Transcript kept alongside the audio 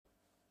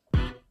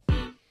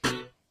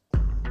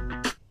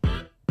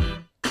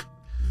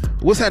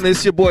What's happening?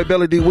 It's your boy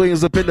Belly D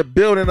Williams up in the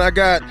building. I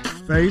got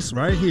Face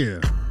right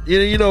here.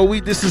 you know,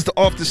 this is the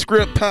Off the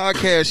Script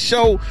podcast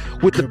show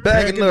with the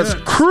Bag of Nuts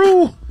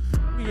crew.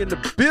 We in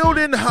the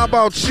building. How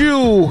about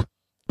you?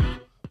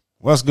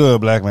 What's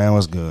good, black man?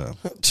 What's good?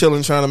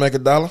 Chilling, trying to make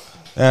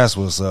 $1. That's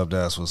what's up.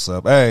 That's what's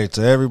up. Hey,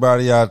 to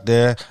everybody out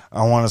there,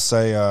 I want to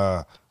say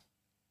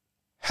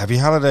happy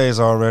holidays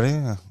already,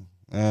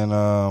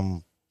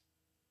 and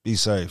be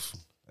safe.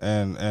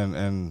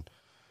 And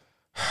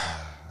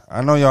I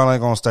know y'all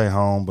ain't gonna stay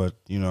home, but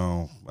you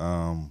know,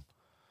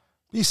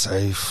 be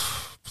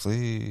safe,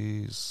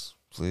 please.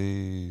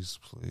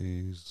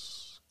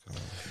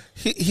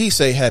 He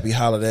say happy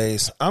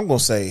holidays. I'm gonna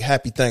say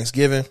happy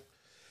Thanksgiving.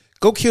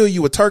 Go kill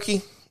you a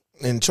turkey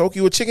and choke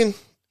you a chicken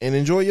and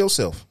enjoy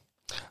yourself.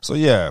 So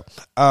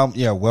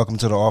welcome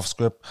to the Off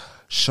Script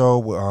show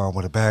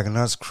with the Bag of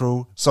Nuts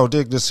crew. So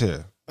dig this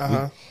here.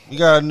 We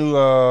got a new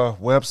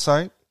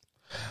website.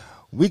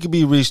 We can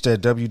be reached at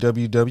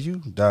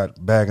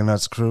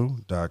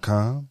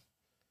www.bagofnutscrew.com.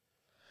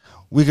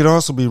 We could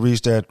also be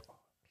reached at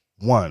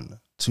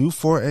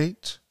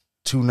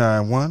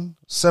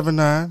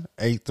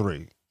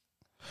 1-248-291-7983.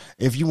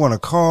 If you want to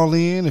call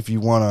in, if you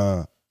want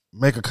to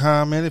make a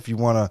comment, if you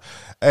want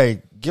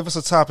to, give us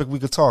a topic we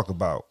could talk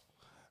about.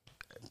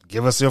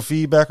 Give us your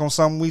feedback on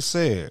something we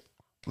said.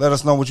 Let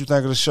us know what you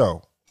think of the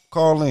show.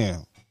 Call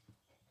in.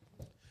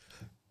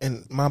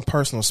 And my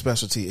personal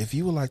specialty, if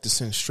you would like to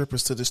send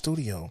strippers to the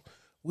studio,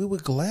 we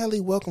would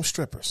gladly welcome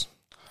strippers.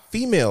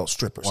 Female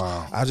strippers.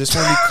 Wow. I just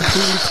want to be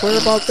completely clear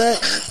about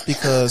that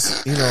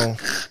because, you know,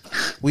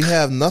 we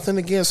have nothing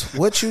against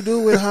what you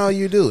do and how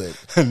you do it.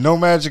 No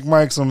magic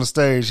mics on the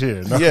stage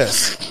here. No.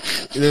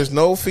 Yes. There's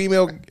no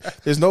female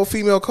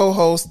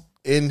co-host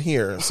in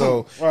here.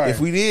 So right. If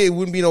we did, it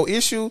wouldn't be no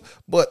issue.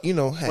 But, you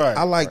know, hey, right,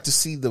 I like to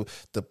see the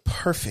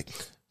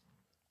perfect.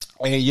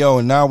 Hey, yo,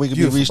 and now we can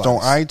be reached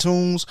bodies. on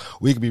iTunes.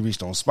 We can be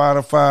reached on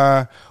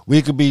Spotify.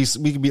 We could be,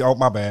 oh,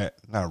 my bad.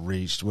 Not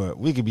reached, but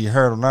we could be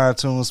heard on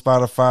iTunes,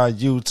 Spotify,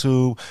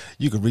 YouTube.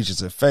 You can reach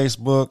us at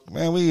Facebook.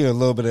 Man, we a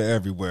little bit of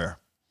everywhere.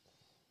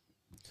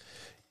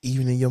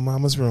 Even in your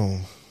mama's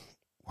room.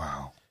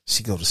 Wow.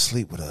 She go to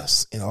sleep with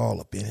us and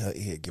all up in her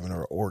ear, giving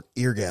her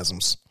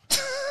eargasms.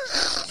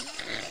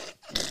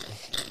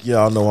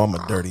 Y'all know I'm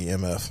a dirty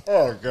MF.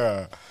 Oh,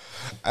 God.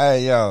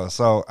 Hey, yo,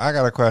 so I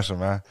got a question,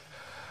 man.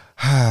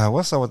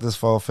 What's up with this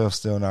 4/5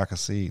 still not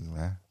conceding,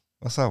 man?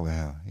 What's up with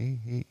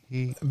him?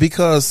 He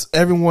Because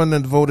everyone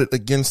that voted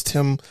against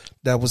him,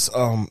 that was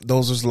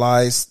those was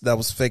lies. That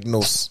was fake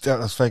news. That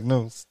was fake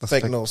news. That's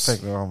fake news.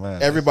 Fake news, oh,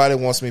 man. Everybody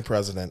wants me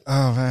president.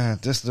 Oh, man,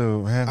 this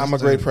dude, man. I'm a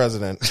great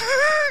president.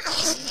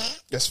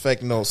 That's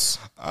fake news.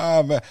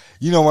 Oh, man.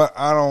 You know what?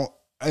 I don't.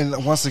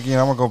 And once again,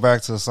 I'm going to go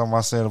back to something I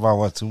said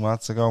about, 2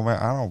 months ago, man.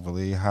 I don't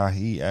believe how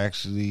he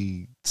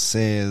actually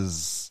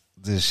says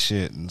this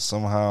shit and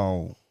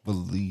somehow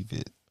believe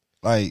it.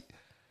 Like,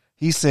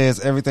 he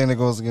says everything that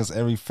goes against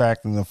every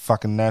fact in the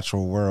fucking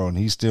natural world, and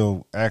he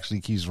still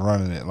actually keeps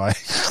running it. Like,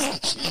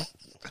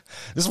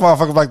 this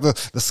motherfucker like the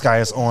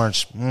sky is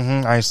orange.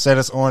 I said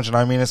it's orange, and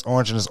I mean it's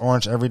orange, and it's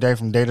orange every day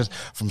from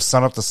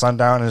sun up to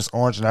sundown, and it's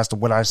orange, and that's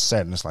what I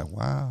said. And it's like,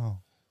 wow.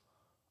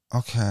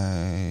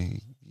 Okay.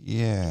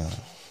 Yeah.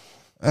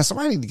 And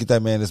somebody need to get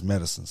that man his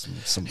medicine.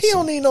 He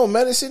don't need no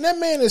medicine. That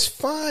man is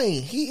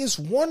fine. He is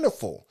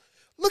wonderful.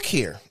 Look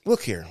here.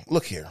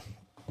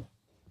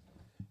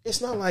 It's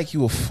not like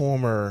you a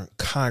former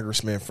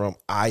congressman from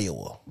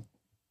Iowa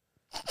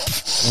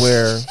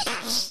where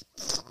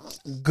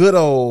good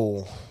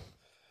old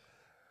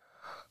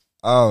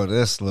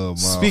this little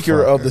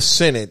Speaker of the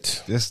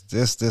Senate.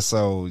 This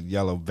old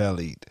yellow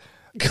bellied.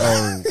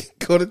 Go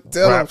to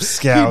tell him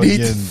scallion. he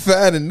need to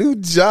find a new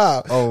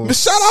job. But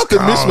shout out to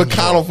Mitch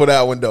McConnell for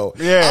that one though.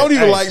 Yeah, I don't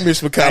even like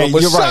Mitch McConnell,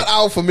 but shout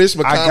out for Mitch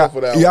McConnell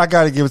for that one. Yeah, I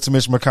got to give it to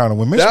Mitch McConnell.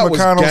 When Mitch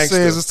McConnell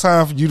says it's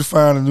time for you to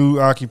find a new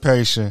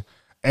occupation,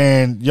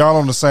 and y'all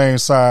on the same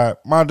side,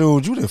 my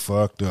dude, you done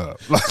fucked up.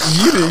 Like,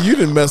 you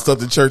done messed up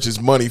the church's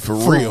money for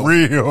real. For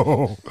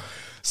real.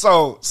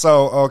 So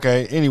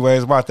okay.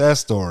 Anyways, about that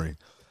story.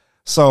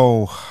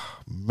 So.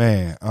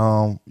 Man,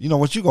 you know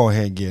what? You go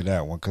ahead and get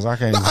that one because I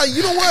can't.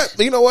 You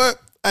know what?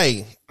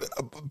 Hey,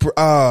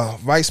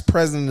 Vice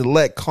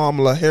President-elect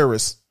Kamala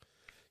Harris.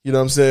 You know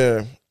what I'm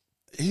saying?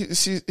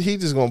 He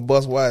just gonna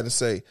bust wide and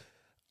say,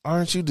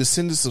 "Aren't you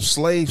descendants of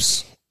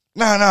slaves?"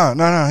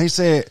 No. He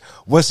said,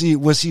 was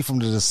she from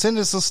the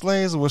descendants of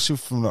slaves or was she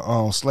from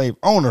the slave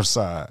owner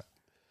side?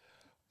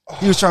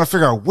 He was trying to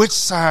figure out which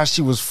side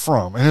she was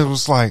from, and it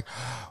was like.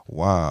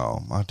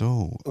 Wow, my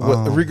dude.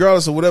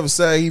 Regardless of whatever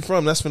side he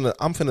from, I'm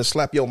finna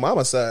slap your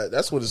mama side.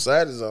 That's what the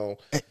side is on.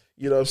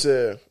 You know what I'm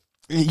saying?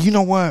 You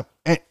know what?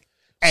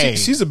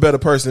 She's a better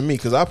person than me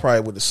because I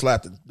probably would have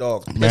slapped the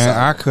dog. Man,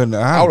 I couldn't.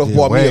 I would have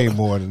bought way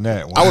more than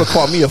that. I would have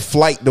caught me a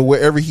flight to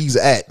wherever he's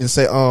at and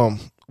say,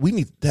 we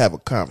need to have a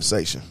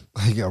conversation.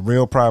 You got a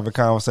real private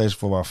conversation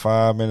for about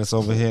 5 minutes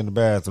over here in the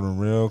bathroom,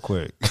 real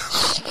quick.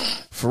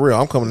 For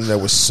real, I'm coming in there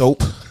with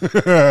soap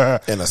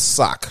and a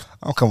sock.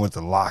 I'm coming with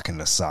the lock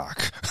and the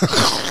sock.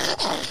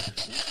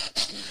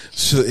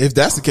 If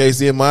that's the case,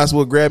 then might as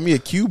well grab me a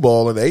cue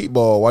ball and an 8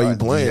 ball while you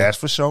playing. That's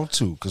for sure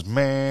too. Because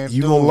man,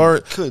 you gonna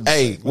learn.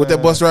 Hey, what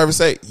that bus driver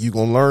say? You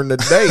gonna learn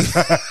today.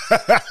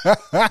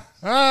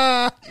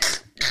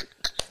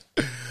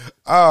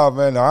 Oh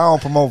man, no, I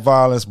don't promote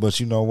violence, but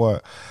you know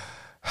what?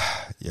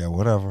 Yeah,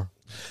 whatever.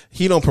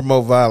 He don't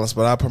promote violence,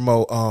 but I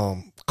promote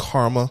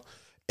karma.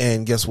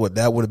 And guess what?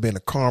 That would have been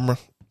a karma.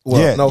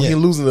 Well, he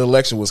losing the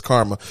election was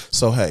karma.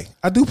 So hey,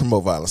 I do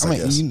promote violence. I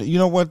guess. You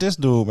know what? This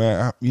dude,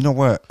 man. You know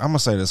what? I'm gonna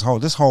say this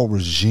whole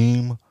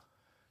regime,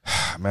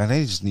 man.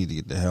 They just need to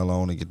get the hell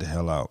on and get the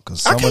hell out.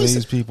 Because some of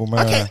these people,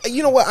 man.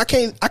 You know what? I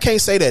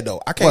can't say that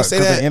though. I can't say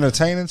that. They're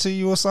entertaining to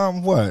you or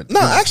something. What?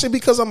 No, actually,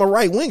 because I'm a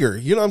right winger.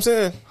 You know what I'm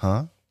saying?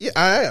 Huh? Yeah,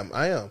 I am.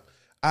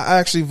 I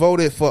actually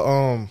voted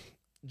for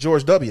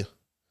George W.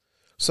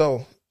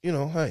 So you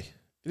know, hey,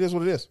 it is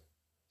what it is.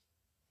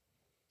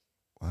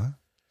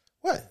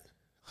 What?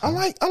 Huh?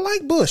 I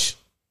like Bush.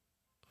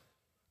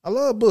 I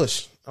love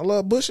Bush. I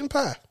love Bush and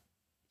pie.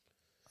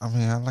 I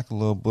mean, I like a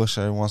little Bush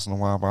every once in a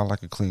while, but I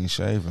like a clean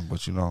shaven.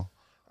 But you know,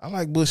 I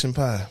like Bush and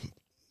pie.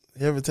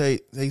 You ever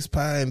taste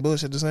pie and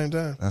Bush at the same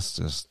time? That's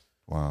just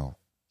wow.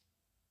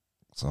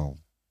 So,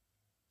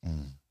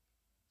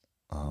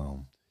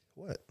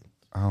 what?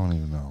 I don't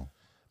even know.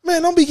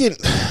 Man, don't be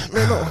getting.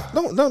 Man,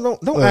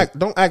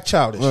 don't act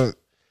childish. Look,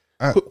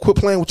 quit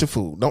playing with your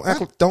food. Don't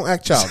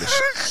act childish.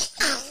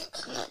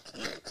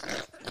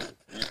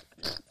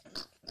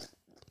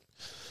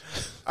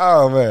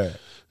 Oh man.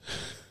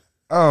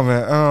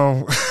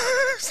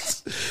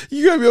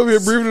 You gotta be over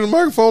here breathing in the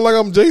microphone like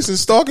I'm Jason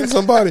stalking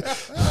somebody.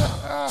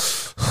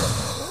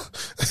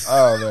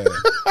 Oh man.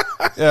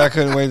 Yeah, I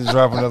couldn't wait to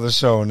drop another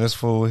show in this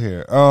fool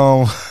here.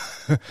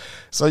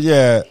 So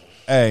yeah,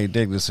 hey,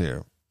 dig this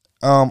here.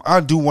 I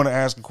do want to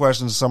ask a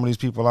question to some of these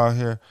people out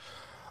here.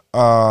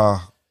 No,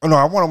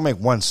 I want to make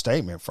one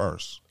statement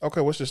first. Okay,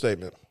 what's your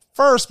statement?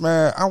 First,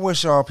 man, I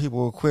wish y'all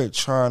people would quit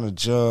trying to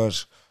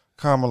judge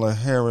Kamala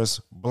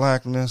Harris'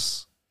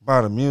 blackness by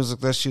the music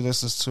that she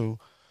listens to.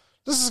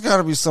 This has got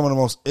to be some of the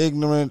most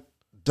ignorant,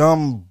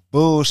 dumb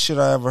bullshit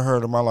I ever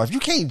heard in my life. You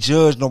can't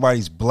judge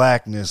nobody's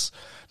blackness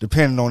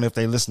depending on if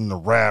they listen to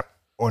rap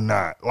or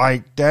not.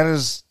 Like, that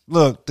is,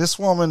 look, this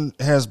woman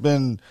has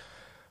been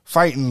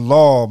fighting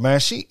law, man.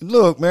 She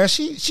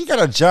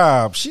got a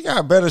job. She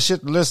got better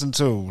shit to listen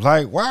to.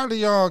 Like, why do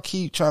y'all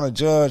keep trying to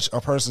judge a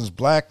person's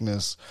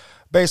blackness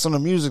based on the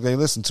music they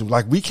listen to?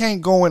 Like, we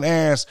can't go and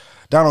ask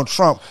Donald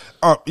Trump,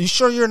 you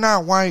sure you're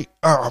not white?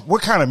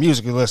 What kind of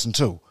music you listen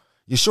to?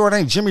 You sure it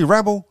ain't Jimmy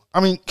Rebel? I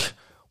mean,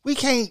 we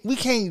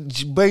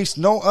can't base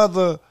no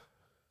other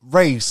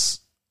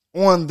race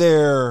on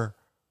their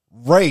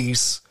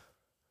race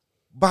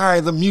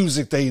by the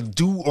music they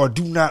do or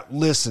do not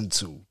listen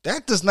to.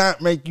 That does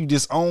not make you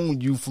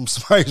disown you from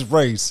somebody's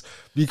race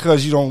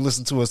because you don't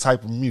listen to a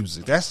type of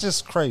music. That's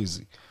just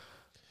crazy.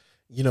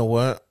 You know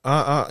what?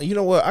 You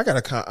know what? I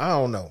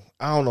don't know.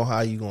 I don't know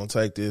how you gonna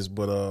take this,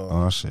 but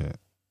oh shit.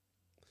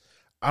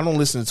 I don't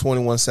listen to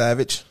 21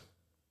 Savage.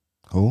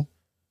 Who?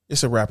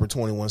 It's a rapper,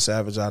 21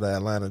 Savage, out of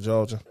Atlanta,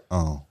 Georgia.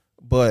 Oh.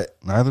 But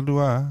neither do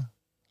I.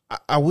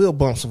 I will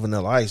bump some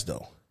Vanilla Ice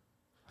though.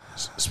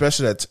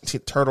 Especially that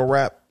turtle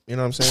rap, you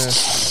know what I'm saying?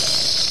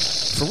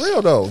 For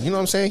real though, you know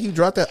what I'm saying? He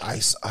dropped that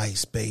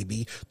ice,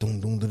 baby. Doom,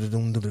 doom, doom,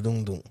 doom, doom,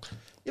 doom, doom.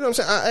 You know what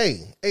I'm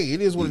saying? Hey,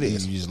 it is what it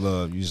is. You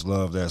just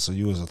love that. So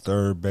you was a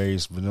third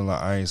base, Vanilla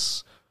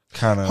Ice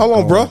kind of. Hold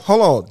on, bro.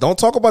 Hold on. Don't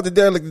talk about the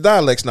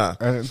dialects now.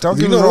 Don't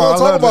get me wrong.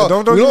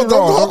 Don't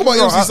talk about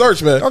MC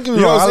Search, man. Don't get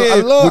me wrong.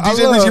 I love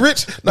DJ Richie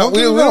Rich. Don't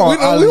get me wrong.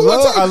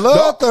 I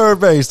love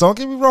third base. Don't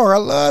get me wrong. I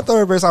love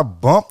third base. I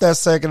bumped that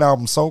second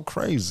album so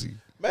crazy.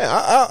 Man,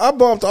 I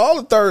bumped all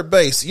the third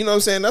base. You know what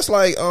I'm saying? That's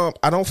like,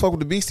 I don't fuck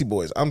with the Beastie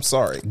Boys. I'm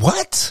sorry.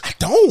 What? I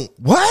don't.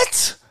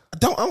 What? I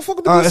don't fuck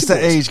with the Beastie Boys. It's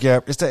the age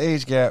gap. It's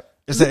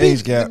the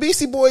age gap. The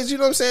Beastie Boys, you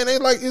know what I'm saying? They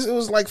like, it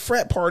was like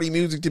frat party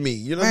music to me.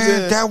 You know what I'm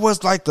saying? That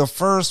was like the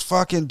first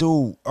fucking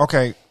dude.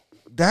 Okay.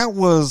 That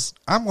was,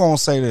 I'm going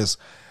to say this.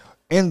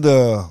 In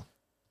the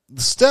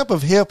step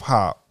of hip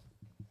hop,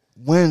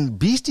 when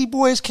Beastie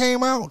Boys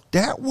came out,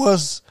 that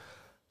was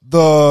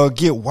the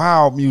get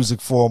wild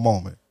music for a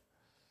moment.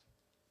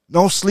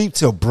 No Sleep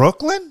Till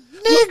Brooklyn?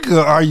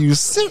 Nigga, are you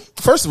sick?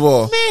 First of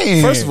all,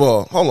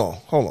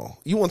 hold on.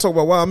 You want to talk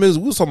about wild music?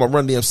 We was talking about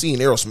Run DMC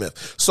and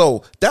Aerosmith.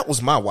 So that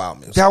was my wild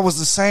music. That was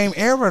the same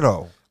era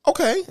though.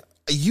 Okay.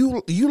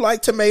 You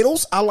like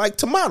tomatoes, I like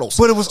tomatoes.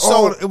 But it was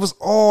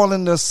all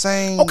in the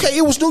same. Okay,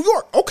 it was New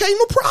York. Okay,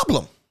 no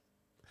problem.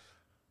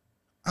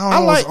 I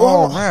like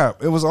all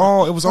rap. It was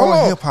all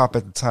hip hop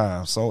at the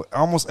time. So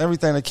almost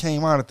everything that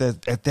came out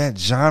at that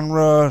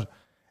genre.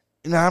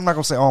 I'm not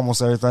gonna say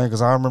almost everything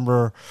because I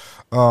remember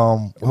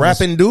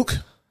Rapping Duke.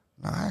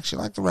 I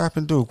actually like the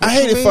Rapping Duke. I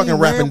hated fucking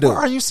Rapping Duke.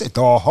 What are you saying?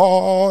 The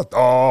ha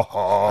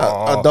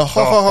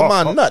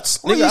my nuts.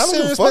 Nigga, I don't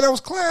give a fuck. That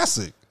was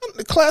classic.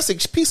 The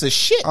classic piece of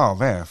shit. Oh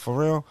man, for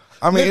real.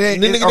 I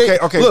mean,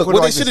 okay. Look,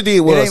 what they should have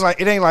did was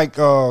it ain't like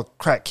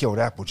crack killed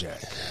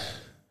Applejack.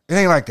 It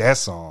ain't like that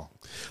song.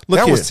 Look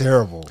that here. was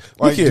terrible.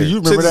 Like, here. do you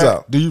Check remember this that?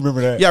 out. Do you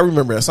remember that? Yeah, I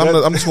remember that.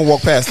 So I'm just gonna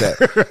walk past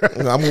that.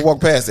 I'm gonna walk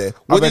past that. I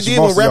What they bet you did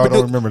when most of y'all Rapping don't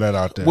Duke, remember that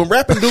out there. when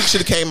Rapping Duke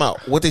should have came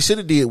out, what they should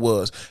have did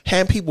was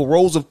hand people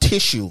rolls of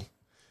tissue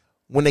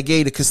when they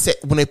gave the cassette,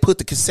 when they put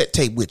the cassette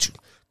tape with you,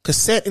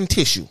 cassette and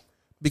tissue,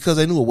 because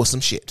they knew it was some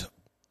shit.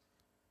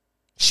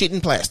 Shit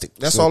in plastic.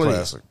 That's Still all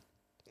classic.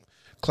 it is.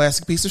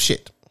 Classic piece of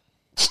shit.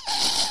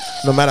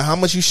 No matter how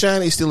much you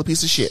shine, it's still a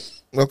piece of shit.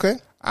 Okay.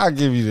 I'll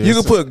give you this. You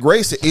can put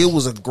Grace. It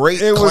was a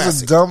great. It was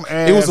classic. a dumb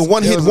ass. It was a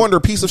one hit it was a- wonder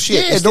piece of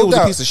shit. Yeah, It still no was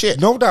doubt. a piece of shit.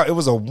 No doubt. It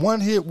was a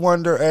one hit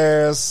wonder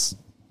ass.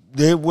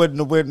 It wouldn't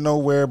have went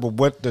nowhere, but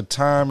what the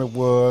time it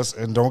was,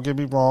 and don't get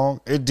me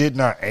wrong, it did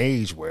not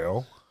age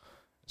well.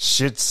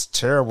 Shit's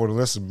terrible to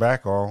listen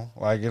back on.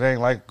 Like, it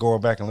ain't like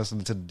going back and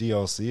listening to the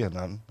DLC or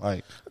nothing.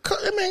 Like,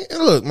 I mean,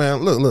 look, man,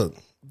 look.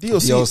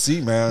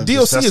 DLC, man.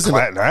 DLC that's is in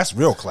a, that's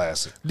real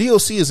classic.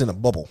 DLC is in a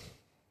bubble.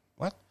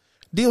 What?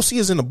 DLC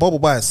is in a bubble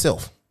by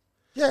itself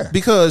Yeah.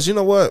 because you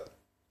know what?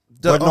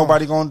 But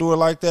nobody gonna do it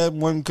like that.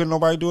 Couldn't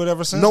nobody do it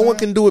ever since? No man? one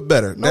can do it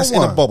better. No That's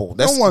one. in a bubble.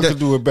 That's, no one can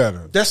do it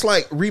better. That's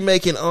like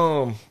remaking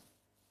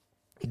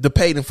the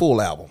Paid in Full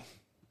album.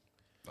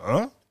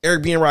 Huh?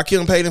 Eric B. and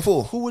Rakim Paid in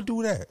Full. Who would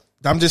do that?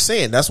 I'm just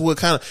saying that's what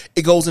kind of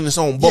it goes in its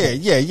own bubble.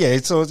 Yeah.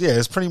 So yeah,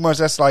 it's pretty much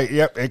that's like,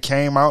 yep, it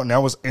came out and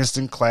that was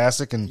instant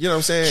classic, and You know what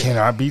I'm saying?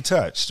 cannot be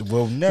touched.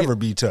 Will never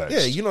be touched.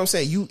 Yeah, you know what I'm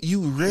saying.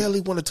 You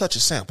rarely want to touch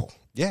a sample.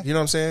 Yeah. You know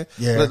what I'm saying?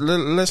 Yeah.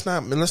 Let's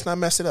not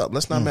mess it up.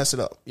 Let's not mess it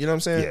up. You know what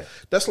I'm saying? Yeah.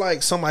 That's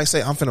like somebody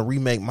say, I'm finna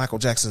remake Michael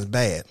Jackson's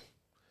Bad.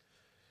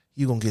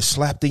 You gonna get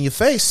slapped in your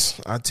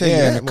face. I tell you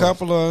Yeah, that. and a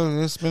couple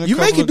of it's been a You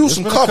couple make it of, do it's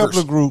some been covers. A couple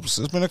of groups.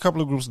 It's been a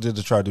couple of groups that did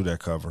to try to do that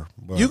cover.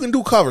 But You can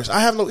do covers. I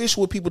have no issue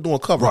with people doing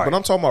covers, Right. but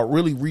I'm talking about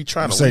really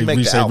trying to say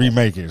remake the album.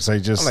 remake it. Say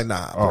just I'm like,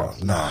 nah, oh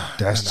bro. no,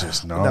 that's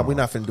just no. We're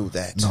not finna do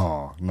that.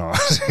 No.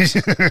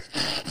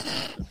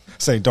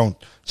 Say don't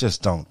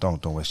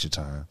waste your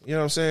time. You know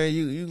what I'm saying?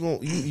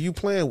 You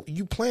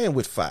playing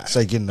with fire.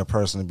 Say getting the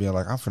person and being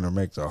like, I'm finna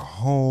make the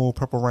whole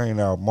Purple Rain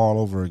album all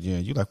over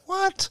again. You like,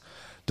 what?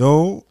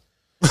 Dude.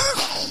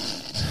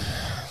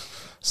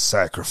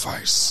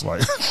 Sacrifice.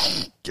 Like,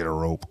 get a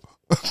rope.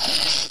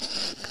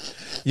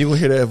 You gonna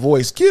hear that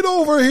voice, get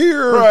over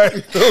here. Right.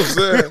 You know what I'm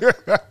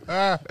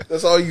saying?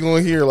 That's all you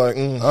gonna hear. Like,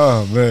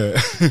 Oh man.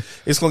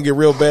 It's gonna get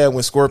real bad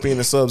when Scorpion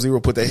and Sub-Zero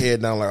put their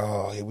head down. Like,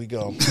 oh, here we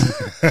go.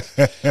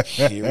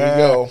 Here we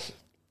go.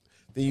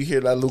 Then you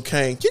hear that Luke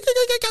Kane.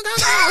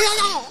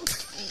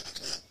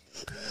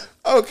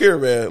 I don't care,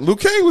 man. Luke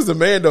Kane was the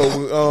man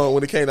though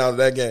when it came out of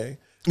that game.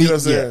 You know what I'm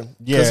saying?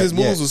 Yeah, Because his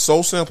moves yeah. are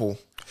so simple,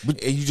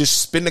 and you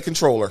just spin the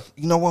controller.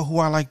 You know what? Who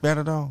I like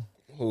better though?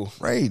 Who?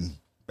 Raiden.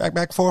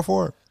 Back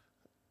forward.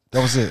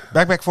 That was it.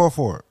 Back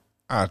forward.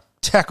 I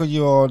tackle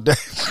you all day.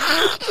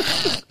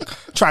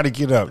 Try to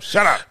get up.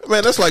 Shut up.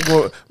 Man, that's like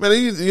going. Man,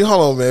 you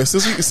hold on, man.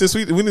 Since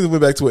we need to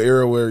went back to an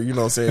era where you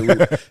know what I'm saying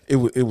it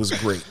was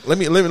great.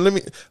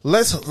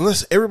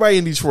 Let's everybody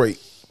in Detroit,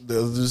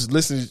 just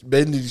listen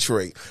in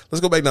Detroit.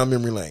 Let's go back down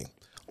memory lane.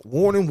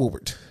 Warren and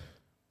Woodward,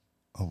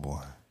 Oh boy.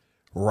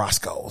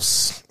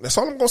 Roscoe's. That's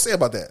all I'm gonna say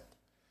about that.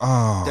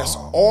 Oh. That's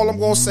all I'm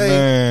gonna say.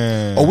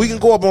 Man. Or we can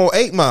go up on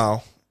 8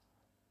 Mile,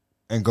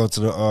 and go to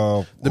the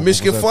what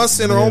Michigan was that? Fun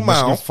Center Yeah, on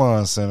Mile. Michigan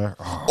Fun Center.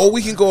 Oh. or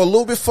we can go a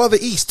little bit further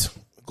east.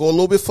 Go a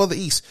little bit further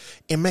east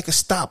and make a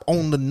stop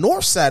on the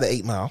north side of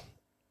 8 Mile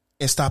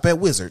and stop at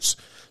Wizards.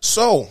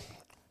 So,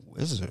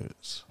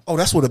 Wizards.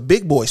 that's where the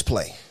big boys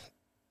play.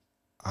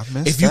 I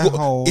missed If you that go,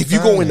 whole if you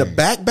go in the thing.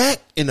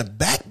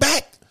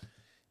 back,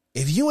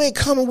 if you ain't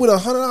coming with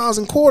 $100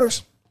 in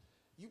quarters,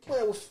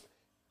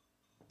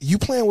 you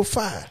playing with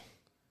fire.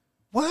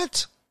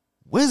 What?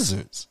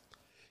 Wizards.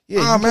 Yeah,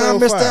 Oh you man, I playing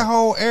with missed fire. that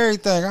whole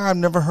everything. I've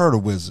never heard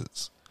of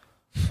Wizards.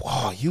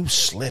 Oh, you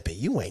slipping.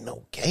 You ain't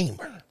no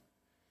gamer.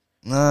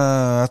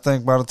 Nah, I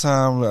think by the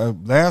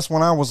time last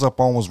one I was up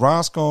on was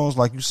Roscoe's,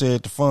 like you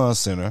said, the Fun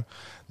Center.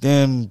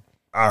 Then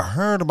I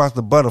heard about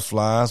the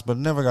Butterflies, but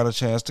never got a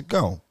chance to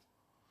go.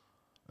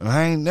 And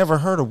I ain't never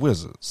heard of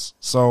Wizards.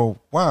 So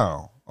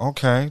wow,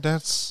 okay,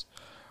 that's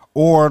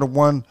or the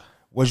one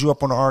was you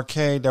up on the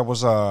arcade that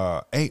was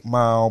 8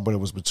 Mile, but it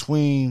was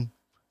between.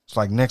 It's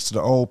like next to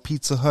the old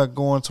Pizza Hut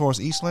going towards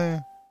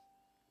Eastland.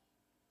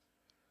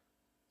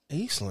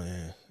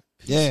 Eastland.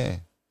 Yeah.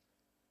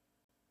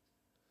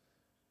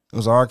 It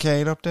was an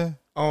arcade up there?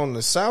 On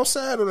the south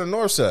side or the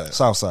north side?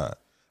 South side.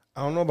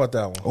 I don't know about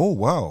that one. Oh,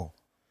 wow.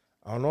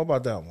 I don't know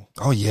about that one.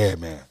 Oh, yeah,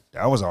 man.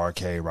 That was an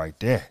arcade right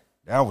there.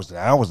 That was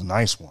a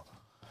nice one.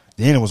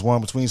 Then it was one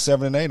between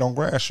 7 and 8 on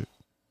Gratiot.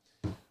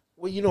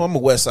 Well, you know I'm a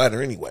West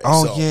Sider anyway.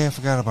 Oh, so. yeah,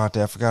 forgot about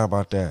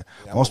that.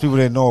 Most people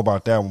didn't know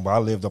about that one, but I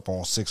lived up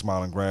on 6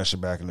 Mile and Gratiot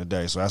back in the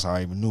day, so that's how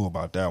I even knew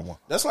about that one.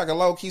 That's like a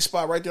low key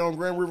spot right there on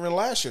Grand River and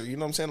Lasher. You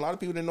know what I'm saying? A lot of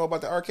people didn't know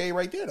about the arcade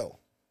right there though.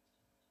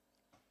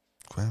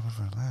 Grand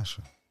River and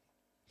Lasher.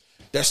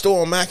 That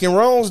store on Mac and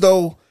Rones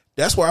though,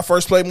 that's where I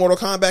first played Mortal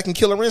Kombat and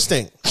Killer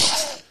Instinct.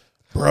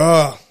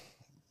 Bruh.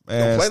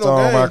 Man, play no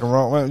Storm game.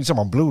 Macaron. You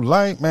talking about Blue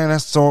Light? Man,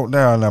 that's so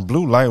now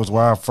Blue Light was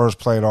where I first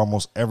played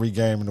almost every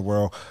game in the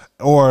world.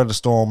 Or the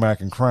Storm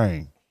Mac and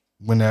Crane.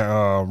 when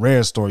that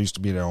Red Store used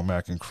to be there on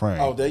Mac and Crane.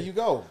 Oh, there you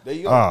go.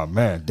 Oh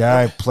man,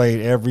 Dad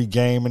played every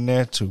game in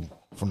there too,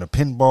 from the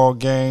pinball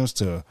games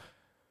to,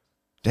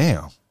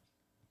 damn.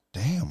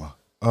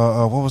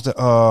 What was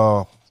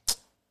the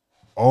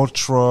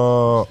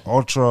Ultra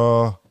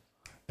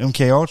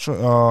MK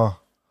Ultra?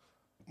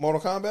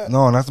 Mortal Kombat?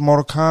 No, not the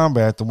Mortal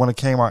Kombat. The one that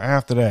came out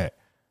after that.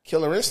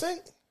 Killer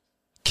Instinct?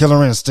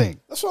 Killer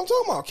Instinct. That's what I'm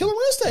talking about. Killer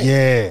Instinct.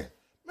 Yeah.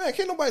 Man,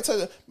 can't nobody tell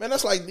you. Man,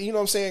 that's like, you know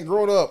what I'm saying,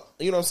 growing up,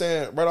 you know what I'm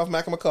saying, right off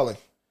Mac and McCullen.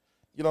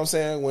 You know what I'm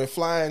saying? When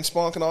Fly and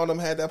Spunk and all them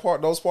had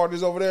those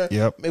parties over there,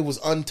 Yep. It was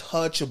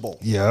untouchable.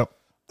 Yep.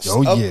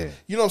 Oh, yeah.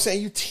 You know what I'm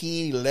saying? You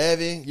 10,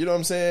 11, you know what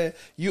I'm saying?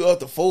 You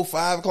up to 4,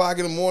 5 o'clock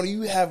in the morning.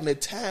 You having the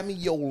time of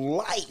your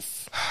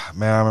life.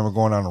 Man, I remember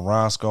going down to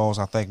Roscoe's.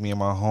 I think me and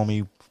my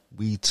homie,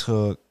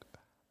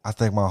 I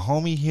think my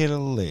homie hit a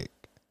lick.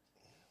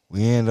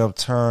 We ended up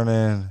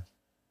turning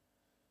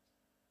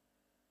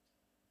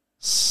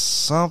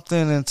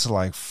something into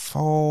like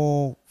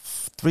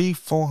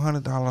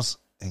 $400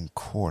 in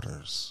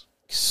quarters.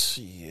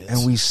 Shit.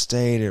 And we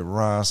stayed at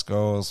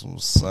Roscoe's from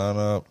sun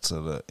up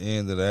to the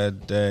end of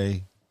that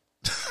day.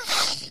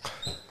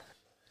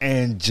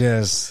 And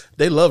just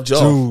they loved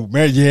y'all. Dude,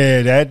 man,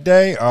 yeah, that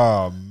day,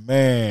 oh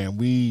man,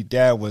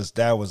 that was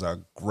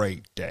a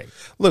great day.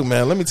 Look,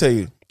 man, let me tell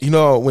you. You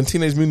know when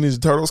Teenage Mutant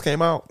Ninja Turtles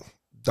came out,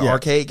 the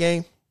arcade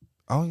game?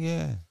 Oh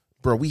yeah.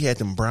 Bro, we had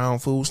them brown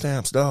food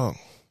stamps, dog.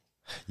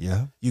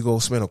 Yeah. You go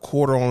spend a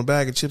quarter on a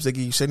bag of chips, they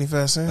give you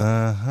 75 cents.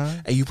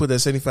 And you put that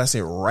 75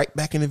 cents right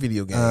back in the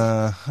video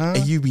game.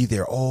 And you be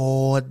there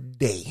all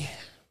day.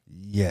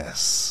 Yes.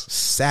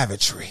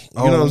 Savagery.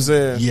 You know what I'm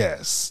saying?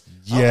 Yes.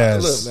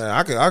 Yes. Look, man,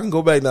 I can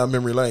go back down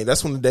memory lane.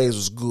 That's when the days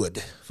was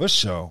good. For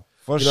sure.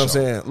 You know what I'm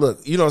saying?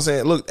 Look, you know what I'm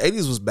saying? Look,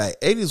 80s was bad.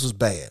 80s was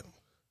bad.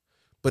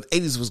 But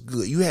 80s was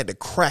good. You had the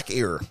crack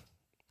era.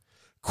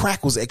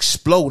 Crack was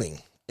exploding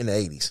in the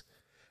 80s.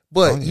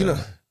 But, you know,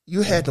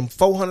 you had them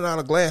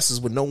 $400 glasses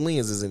with no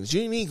lenses in it.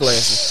 You didn't need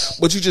glasses,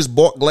 but you just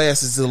bought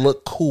glasses to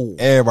look cool.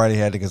 Everybody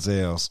had the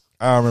Gazelles.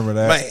 I remember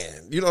that.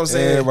 Man, you know what I'm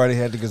saying? Everybody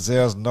had the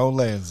Gazelles, no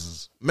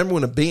lenses. Remember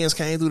when the Benz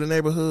came through the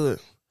neighborhood?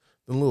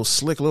 The little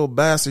slick little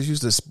bastards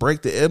used to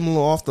break the emblem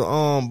off the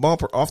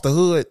bumper, off the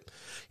hood,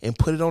 and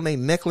put it on their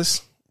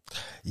necklace.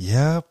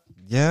 Yep.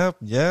 I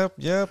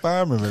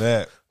remember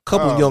that.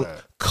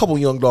 Couple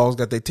young dogs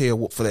got their tail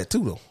whooped for that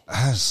too, though.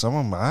 Some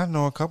of them, I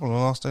know a couple who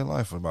lost their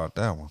life about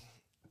that one.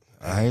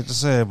 I hate to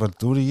say it, but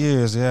through the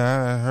years,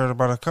 I heard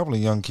about a couple of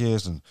young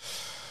kids and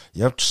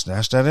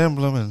snatched that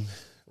emblem and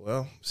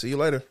well, see you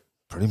later.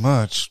 Pretty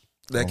much.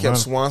 That kept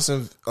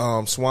Swanson,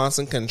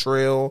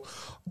 Cantrell,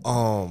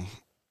 all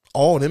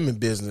them in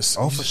business.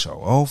 Oh, for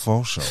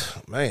sure.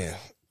 Man,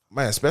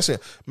 especially,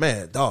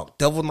 dog,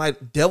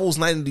 Devil's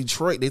Night in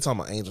Detroit. They talking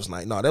about Angels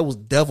Night. No, that was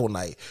Devil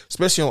Night.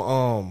 Especially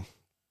on,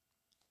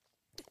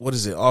 what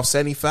is it, off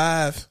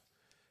 75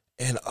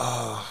 and,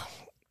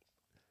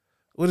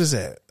 what is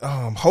that?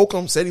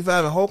 Holcomb,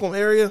 75 and Holcomb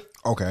area.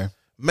 Okay.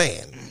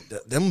 Man,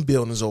 them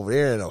buildings over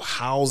there and the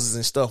houses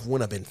and stuff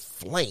went up in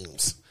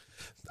flames.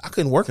 I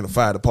couldn't work in the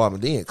fire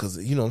department then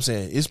because, you know what I'm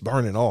saying, it's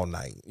burning all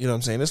night. You know what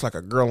I'm saying? It's like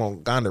a girl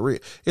on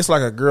Gonda. It's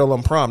like a girl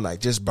on prom night,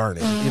 just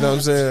burning. You know what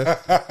I'm saying?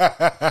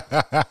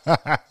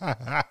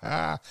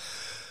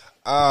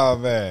 Oh,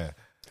 man.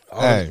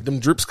 Them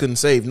drips couldn't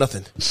save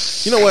nothing.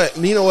 You know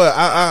what?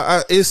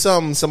 I it's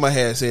something somebody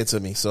had said to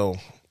me, so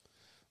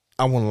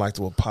I want to like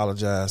to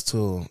apologize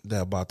to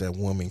that about that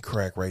woman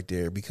crack right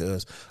there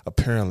because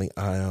apparently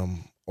I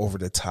am over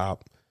the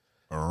top,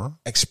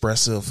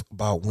 expressive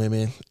about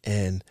women,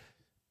 and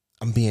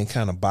I'm being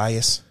kind of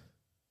biased.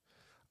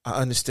 I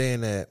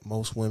understand that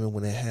most women,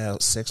 when they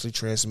have sexually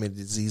transmitted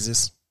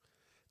diseases,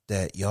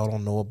 that y'all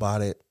don't know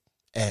about it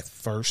at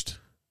first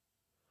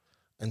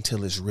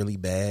until it's really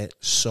bad.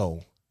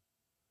 So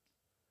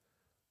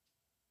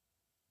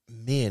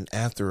men,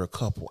 after a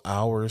couple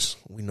hours,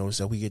 we notice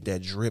that we get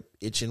that drip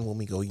itching when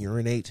we go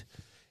urinate.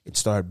 It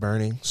started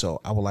burning.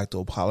 So I would like to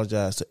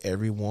apologize to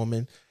every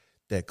woman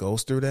that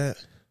goes through that.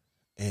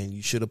 And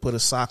you should have put a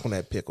sock on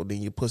that pickle.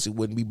 Then your pussy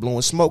wouldn't be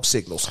blowing smoke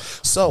signals.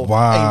 So,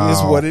 wow. Hey, this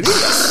is what it is.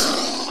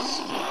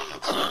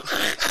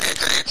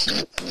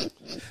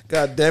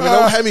 God damn it.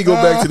 Don't have me go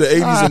back to the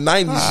 80s and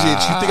 90s shit.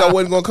 You think I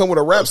wasn't going to come with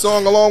a rap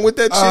song along with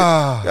that shit?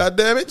 God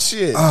damn it.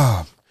 Shit.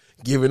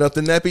 Giving up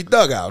the nappy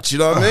dugout. You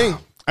know what I mean?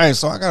 Hey,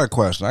 so I got a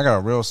question. I got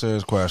a real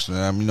serious question.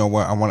 You know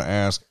what? I want to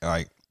ask,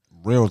 like,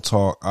 real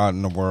talk out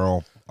in the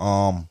world.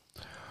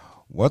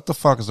 What the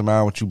fuck is the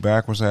matter with you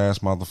backwards ass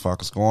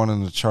motherfuckers going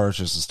into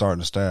churches and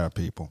starting to stab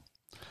people?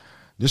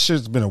 This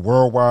shit's been a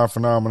worldwide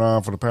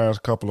phenomenon for the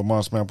past couple of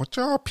months, man. But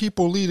y'all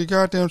people leave the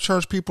goddamn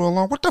church people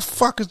alone. What the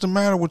fuck is the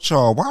matter with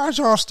y'all? Why is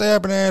y'all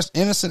stabbing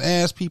innocent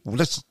ass people?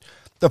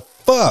 The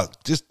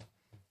fuck? Just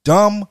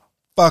dumb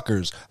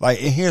fuckers.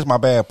 Like, and here's my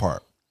bad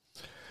part.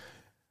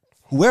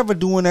 Whoever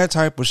doing that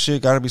type of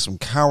shit got to be some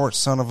coward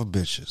son of a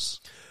bitches.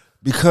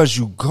 Because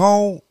you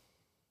go,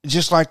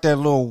 just like that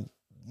little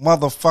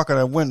motherfucker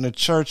that went into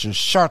church and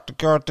shot the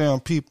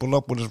goddamn people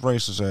up with his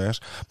racist ass.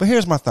 But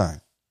here's my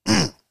thing.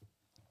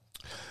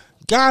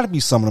 got to be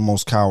some of the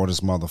most cowardice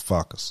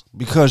motherfuckers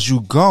because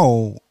you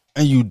go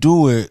and you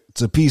do it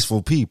to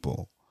peaceful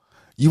people.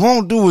 You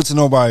won't do it to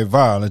nobody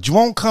violent. You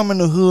won't come in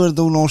the hood and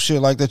do no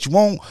shit like that. You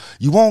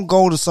won't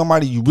go to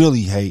somebody you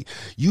really hate.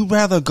 You'd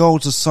rather go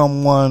to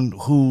someone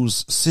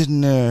who's sitting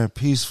there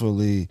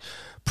peacefully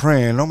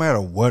praying, no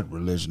matter what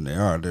religion they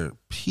are. They're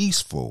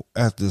peaceful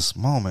at this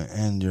moment,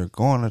 and you're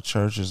going to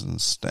churches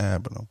and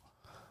stabbing them.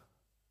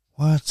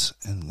 What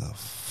in the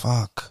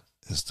fuck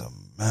is the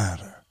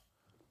matter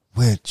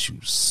with you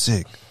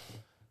sick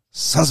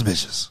sons of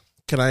bitches?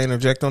 Can I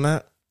interject on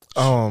that?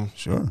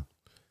 Sure.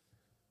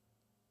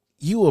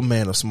 You a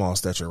man of small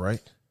stature,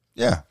 right?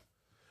 Yeah.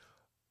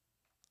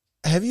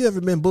 Have you ever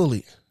been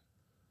bullied?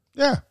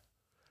 Yeah.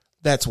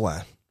 That's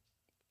why.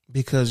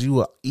 Because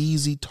you are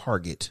easy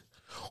target.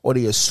 Or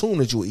they assume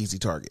that you're an easy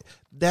target.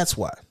 That's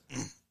why.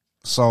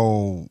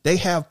 So they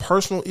have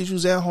personal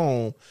issues at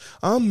home.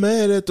 I'm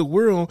mad at the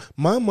world.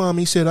 My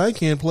mommy said I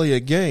can't play a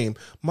game.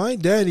 My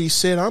daddy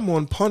said I'm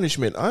on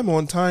punishment. I'm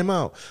on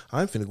timeout.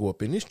 I'm finna go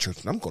up in this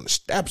church and I'm going to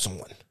stab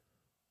someone.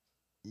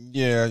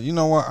 Yeah, you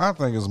know what? I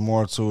think it's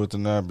more to it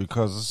than that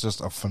because it's just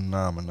a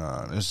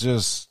phenomenon. It's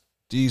just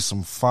these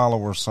some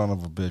follower son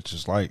of a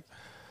bitches. Like,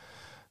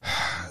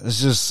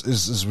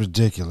 it's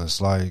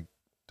ridiculous. Like,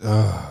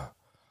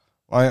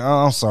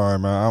 I'm sorry,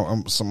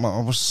 man. Some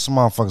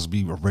motherfuckers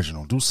be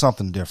original. Do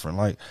something different.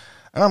 Like,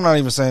 and I'm not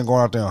even saying go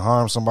out there and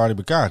harm somebody,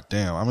 but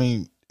goddamn, I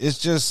mean, it's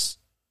just,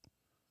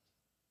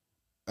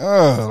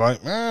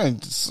 like,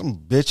 man, some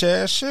bitch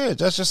ass shit.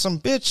 That's just some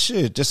bitch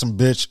shit. Just some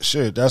bitch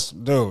shit. That's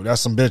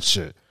some bitch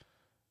shit.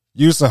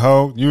 You's a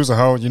hoe. You's a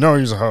hoe. You know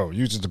you's a hoe.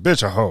 You just a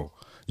bitch a hoe.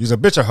 You's a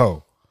bitch a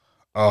hoe.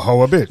 A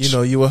hoe a bitch. You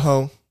know you a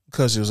hoe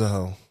because you was a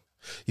hoe.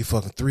 You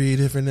fucking 3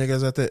 different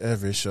niggas out there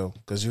every show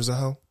because you was a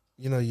hoe.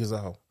 You know you was a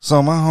hoe.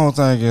 So my whole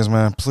thing is,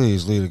 man,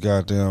 please leave the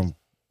goddamn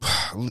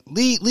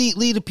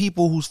leave the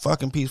people who's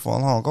fucking peaceful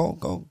alone.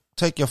 Go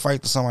take your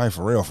fight to somebody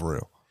for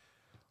real.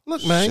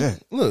 Look, man.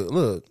 Shit.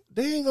 Look.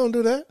 They ain't gonna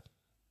do that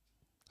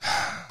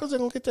because they're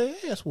gonna get their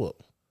ass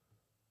whooped.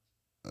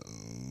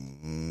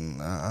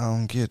 I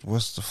don't get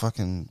what's the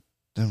fucking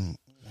them.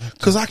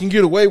 Because I can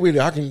get away with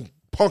it. I can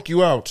punk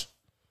you out.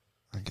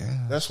 I guess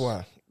that's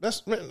why.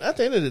 That's, man, at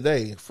the end of the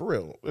day, for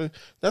real.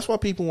 That's why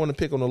people want to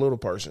pick on the little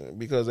person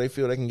because they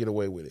feel they can get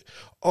away with it.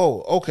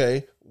 Oh,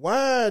 okay.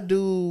 Why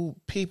do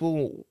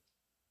people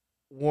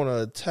want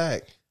to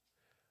attack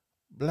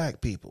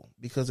black people?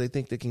 Because they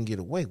think they can get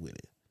away with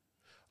it.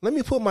 Let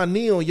me put my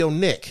knee on your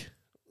neck.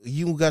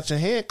 You got your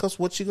handcuffs.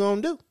 What you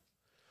gonna do?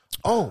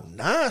 Oh,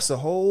 now it's a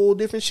whole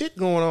different shit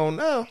going on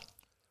now.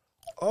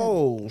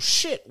 Oh,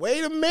 shit.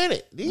 Wait a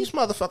minute. These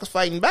motherfuckers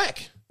fighting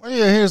back. Well,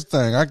 yeah, here's the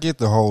thing. I get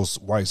the whole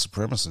white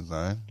supremacy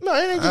thing. No,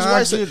 it ain't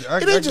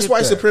just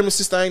white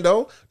supremacist thing,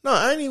 though. No,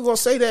 I ain't even gonna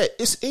say that.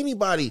 It's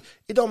anybody.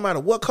 It don't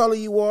matter what color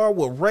you are,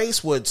 what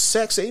race, what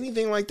sex,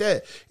 anything like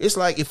that. It's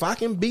like if I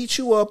can beat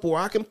you up or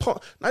I can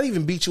not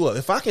even beat you up.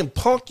 If I can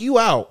punk you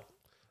out,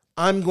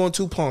 I'm going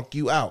to punk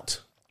you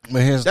out.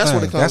 But here's the thing.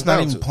 What it comes That's not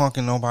down even to.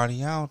 punking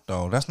nobody out,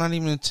 though. That's not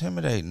even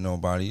intimidating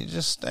nobody. You're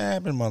just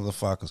stabbing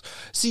motherfuckers.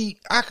 See,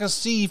 I can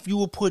see if you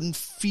were putting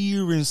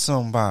fear in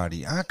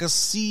somebody. I can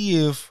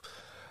see if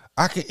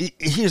I can.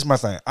 Here's my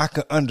thing. I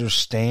can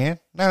understand.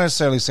 Not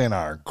necessarily saying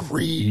I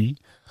agree,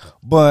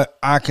 but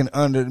I can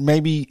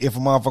maybe if a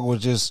motherfucker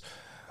was just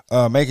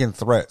making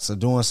threats or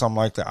doing something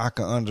like that, I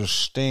can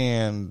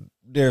understand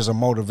there's a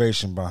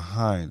motivation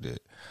behind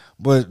it.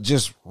 But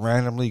just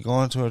randomly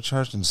going to a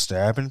church and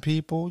stabbing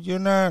people, you're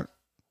not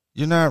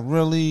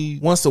really.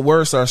 Once the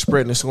word starts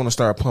spreading, it's going to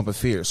start pumping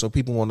fear. So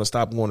people want to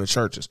stop going to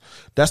churches.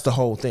 That's the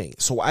whole thing.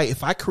 So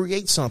if I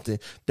create something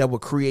that would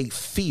create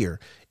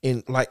fear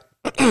in like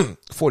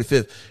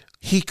 45th,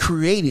 he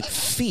created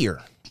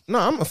fear. No,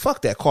 I'm gonna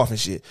fuck that coughing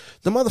shit.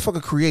 The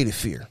motherfucker created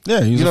fear.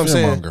 Yeah, he's you know a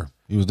fearmonger.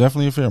 He was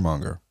definitely a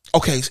fearmonger.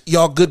 Okay,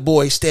 y'all good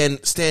boys,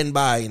 stand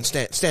by and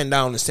stand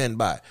down and stand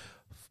by.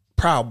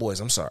 Proud Boys,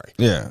 I'm sorry.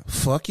 Yeah.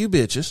 Fuck you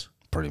bitches.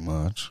 Pretty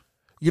much.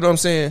 You know what I'm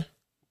saying?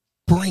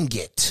 Bring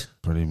it.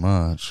 Pretty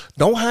much.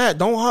 Don't hide.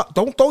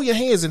 Don't throw your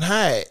hands and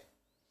hide.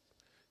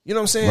 You know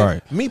what I'm saying?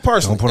 Right. Me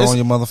personally. Don't put on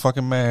your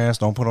motherfucking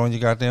mask. Don't put on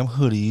your goddamn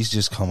hoodies.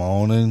 Just come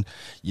on and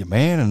you're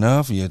man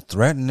enough. You're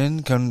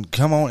threatening. Come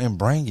on and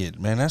bring it,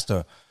 man. That's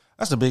the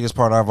biggest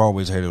part I've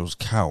always hated was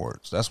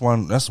cowards. That's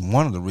one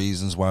of the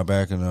reasons why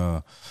back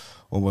in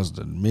what was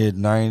the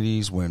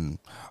mid-90s when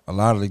a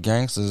lot of the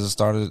gangsters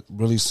started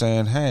really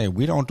saying, hey,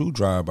 we don't do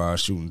drive-by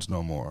shootings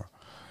no more.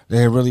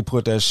 They really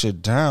put that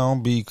shit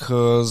down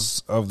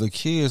because of the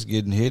kids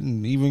getting hit,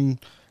 and even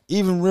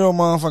real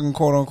motherfucking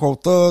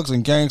quote-unquote thugs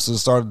and gangsters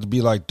started to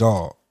be like,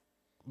 dog,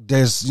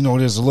 there's a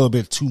little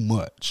bit too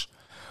much.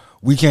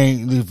 We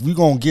can't, if we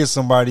gonna get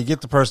somebody,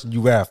 get the person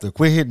you after.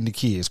 Quit hitting the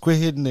kids. Quit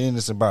hitting the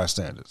innocent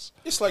bystanders.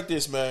 It's like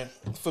this, man.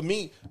 For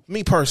me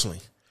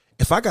personally,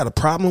 if I got a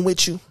problem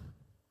with you,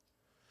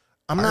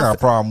 I got a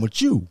problem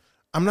with you.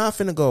 I'm not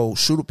finna go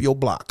shoot up your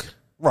block.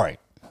 Right.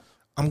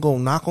 I'm gonna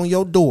knock on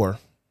your door.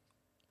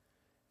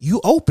 You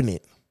open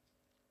it.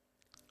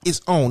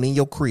 It's on in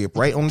your crib,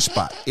 right on the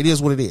spot. It is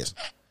what it is.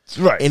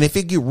 Right. And if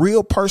it get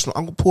real personal,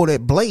 I'm gonna pull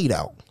that blade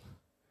out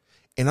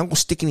and I'm gonna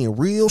stick it in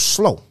real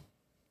slow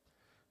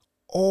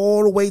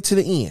all the way to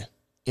the end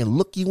and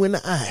look you in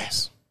the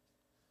eyes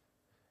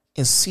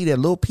and see that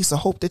little piece of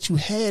hope that you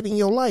had in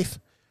your life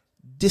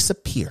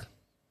disappear.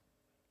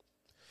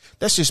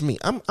 That's just me.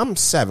 I'm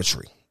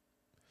savagery.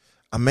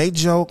 I may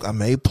joke, I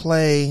may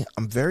play.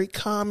 I'm very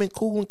calm and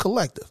cool and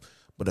collective.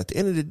 But at the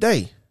end of the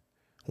day,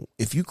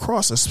 if you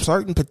cross a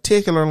certain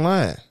particular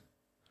line,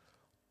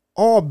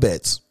 all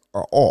bets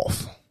are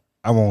off.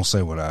 I won't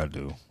say what I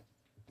do.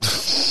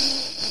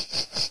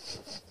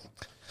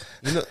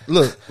 You know,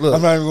 look.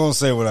 I'm not even gonna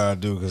say what I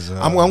do because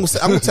I'm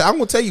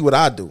gonna tell you what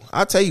I do.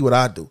 I'll tell you what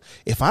I do.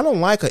 If I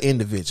don't like an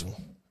individual,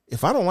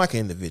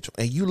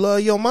 and you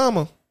love your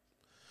mama,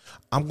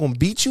 I'm gonna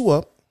beat you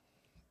up.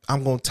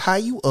 I'm gonna tie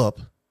you up.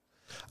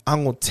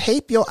 I'm gonna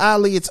tape your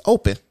eyelids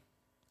open.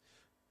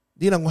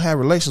 Then I'm gonna have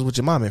relations with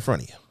your mama in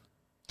front of you.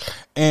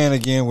 And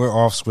again, we're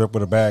off script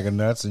with a bag of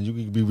nuts, and you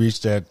can be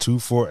reached at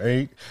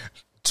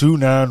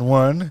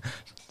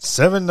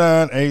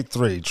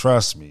 248-291-7983.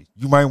 Trust me,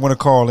 you might want to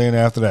call in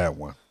after that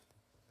one.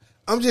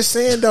 I'm just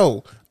saying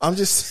though. I'm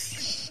just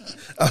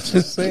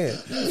saying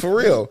for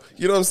real.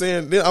 You know what I'm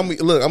saying? Then I'm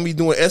be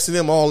doing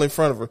S&M all in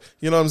front of her.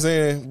 You know what I'm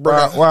saying?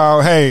 Bro,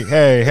 Wow. Hey,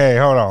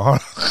 hold on.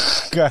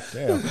 God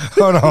damn.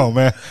 Hold on,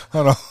 man.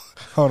 Hold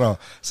on.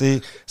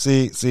 See,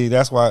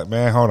 that's why,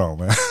 man. Hold on,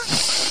 man.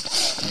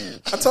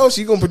 I told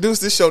you gonna produce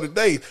this show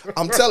today.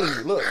 I'm telling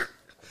you, look.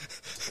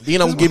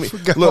 Then I'm giving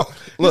look.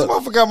 This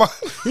motherfucker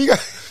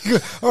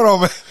hold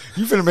on, man.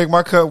 You finna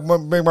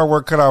make my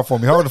work cut out for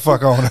me. Hold the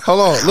fuck on. Hold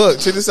on. Look,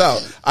 check this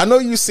out. I know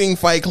you seen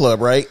Fight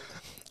Club, right?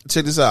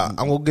 Check this out.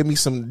 I'm gonna give me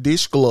some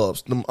dish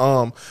gloves. I'm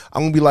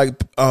gonna be like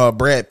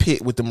Brad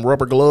Pitt with them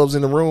rubber gloves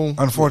in the room.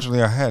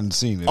 Unfortunately, I hadn't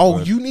seen it. Oh,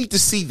 you need to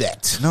see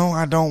that. No,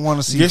 I don't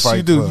want to see. Yes, Fight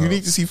you do. Club. You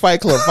need to see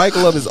Fight Club. Fight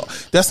Club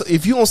that's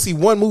if you don't see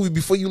one movie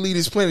before you leave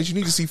this planet, you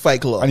need to see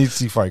Fight Club. I need to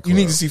see Fight Club. You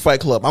need to see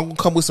Fight Club. I'm gonna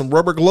come with some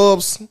rubber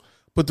gloves.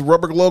 Put the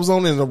rubber gloves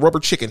on and a rubber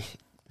chicken.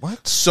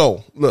 What?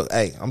 So look,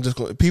 hey, I'm just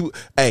going. People,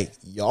 hey,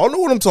 y'all know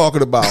what I'm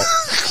talking about.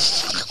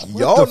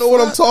 Y'all know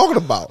what I'm talking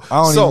about.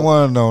 I don't even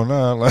want to know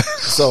now. Like,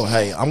 so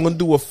hey, I'm gonna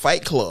do a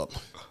Fight Club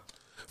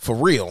for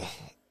real.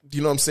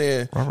 You know what I'm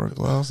saying? rubber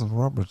gloves and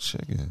rubber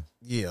chicken.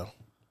 Yeah,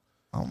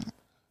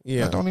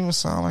 yeah. That don't even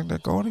sound like they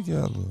go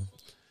together.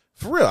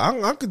 For real,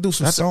 I could do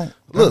some.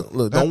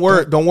 Look. Don't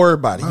worry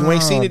about it. You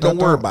ain't seen it. Don't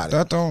worry about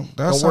it.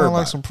 That sounds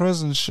like some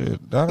prison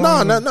shit.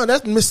 No.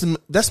 That's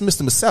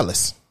Mr.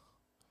 Marcellus.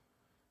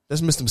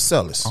 That's Mr.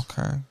 Marcellus.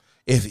 Okay.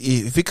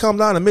 If it come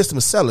down to Mr.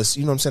 Marcellus,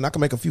 you know what I'm saying? I can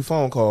make a few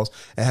phone calls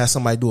and have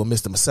somebody do a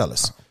Mr.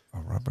 Marcellus. A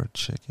rubber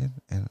chicken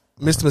and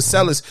Mr.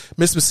 Marcellus.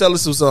 Mr.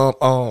 Marcellus was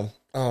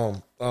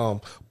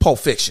Pulp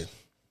Fiction.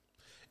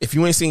 If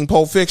you ain't seen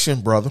Pulp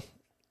Fiction, brother,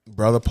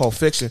 Pulp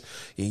Fiction,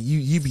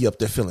 you be up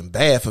there feeling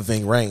bad for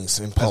Ving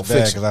Rhames in Pulp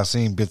Fiction. Because I've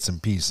seen bits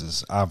and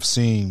pieces. I've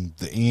seen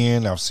the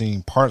end. I've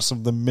seen parts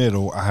of the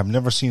middle. I have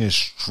never seen it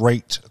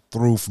straight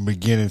through from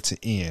beginning to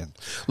end.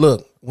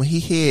 Look, when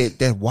he had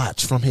that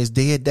watch from his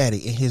dead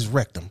daddy in his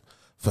rectum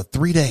for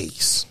 3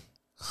 days,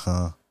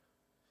 and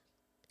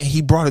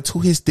he brought it to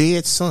his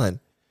dead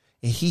son,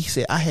 and he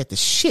said, "I had to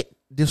shit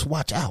this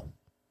watch out.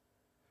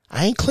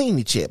 I ain't cleaned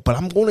it yet, but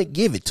I'm gonna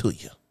give it to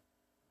you."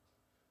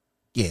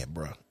 Yeah,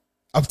 bro.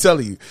 I'm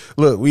telling you.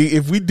 Look,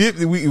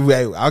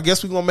 I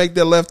guess we're gonna make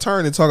that left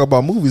turn and talk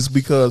about movies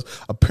because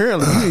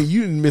apparently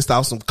you missed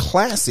out some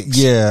classics.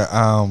 Yeah,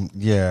 wow.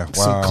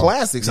 Some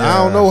classics. Yeah. I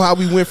don't know how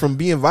we went from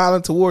being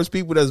violent towards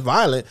people that's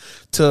violent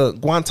to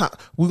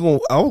Guantanamo.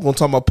 I was gonna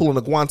talk about pulling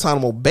the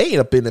Guantanamo Bay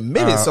up in a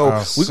minute. So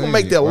we're gonna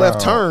make that left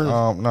turn.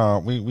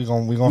 No, we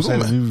gonna say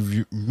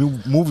the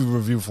movie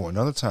review for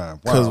another time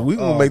because we're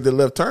gonna make the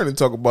left turn and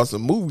talk about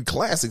some movie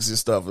classics and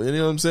stuff. You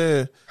know what I'm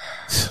saying,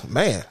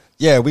 man?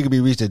 Yeah, we can be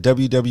reached at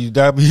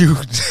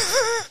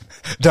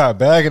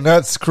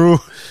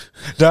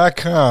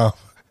www.bagofnutscrew.com.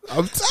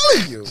 I'm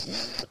telling you.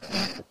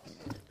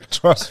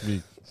 Trust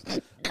me.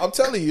 I'm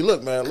telling you.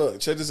 Look, man.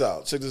 Look, check this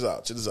out.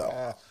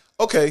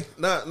 Okay,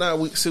 now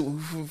we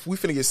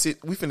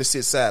finna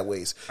sit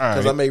sideways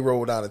because I may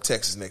roll down to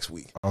Texas next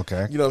week.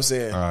 Okay, you know what I'm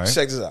saying. All right.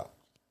 Check this out.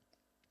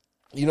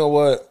 You know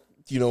what?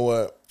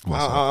 The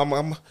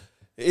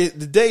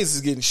days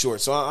is getting short,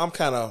 so I'm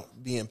kind of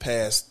being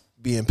past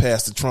the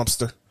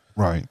Trumpster.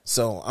 Right.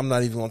 So I'm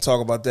not even going to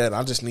talk about that.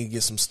 I just need to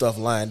get some stuff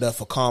lined up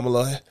for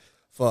Kamala,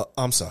 for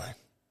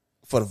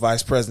the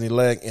vice president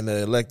elect and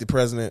the elected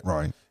president.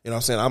 Right. You know what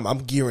I'm saying? I'm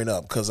gearing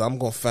up because I'm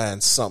going to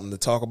find something to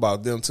talk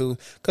about them too.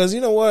 Because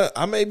you know what?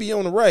 I may be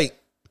on the right.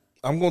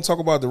 I'm going to talk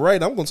about the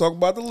right. I'm going to talk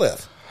about the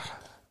left.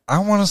 I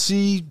want to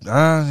see.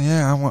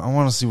 I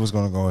want to see what's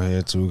going to go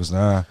ahead too. Because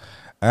now,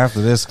 after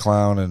this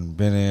clown and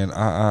been in,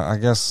 I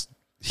guess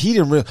he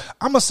didn't really.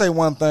 I'm gonna say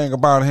one thing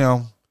about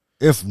him.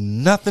 If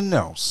nothing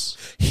else,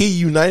 he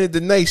united the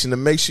nation to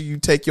make sure you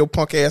take your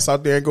punk ass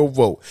out there and go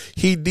vote.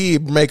 He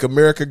did make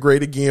America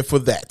great again for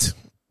that.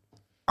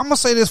 I'm going to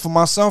say this for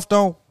myself,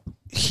 though.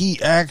 He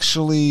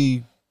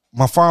actually,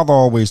 my father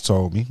always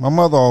told me, my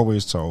mother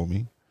always told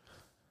me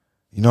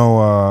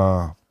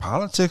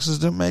Politics is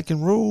them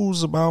making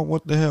rules about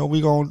what the hell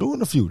we gonna do in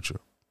the future.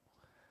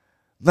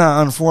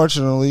 Now,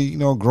 unfortunately,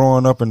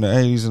 growing up in the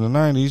 80s and the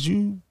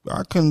 90s,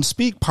 I couldn't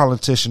speak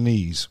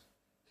politicianese.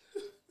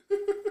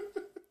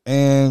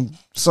 And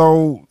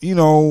so,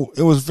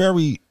 it was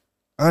very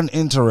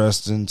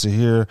uninteresting to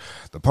hear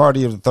the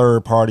party of the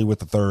third party with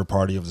the third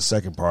party of the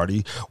second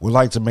party would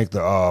like to make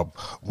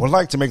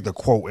the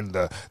quote in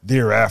the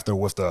thereafter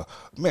with the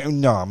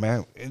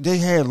man. They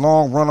had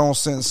long run-on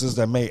sentences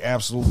that made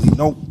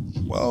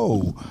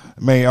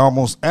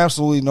almost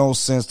absolutely no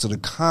sense to the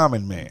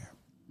common man.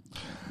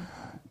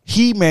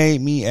 He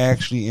made me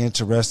actually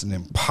interested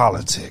in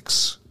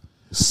politics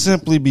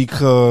simply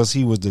because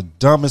he was the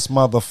dumbest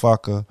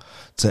motherfucker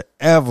to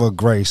ever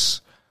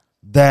grace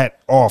that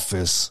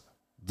office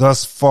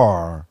thus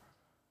far,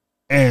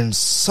 and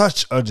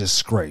such a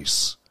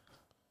disgrace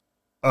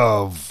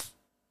of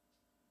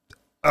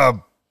a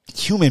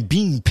human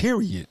being,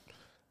 period.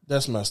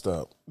 That's messed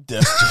up.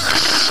 That's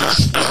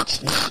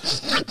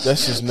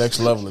just next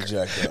level of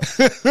jacked up.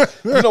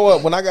 You know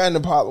what? When I got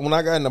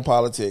into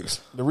politics,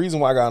 the reason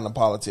why I got into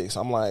politics,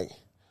 I'm like,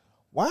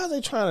 why are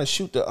they trying to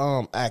shoot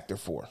the actor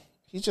for?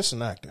 He's just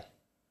an actor.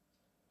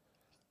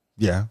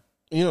 Yeah.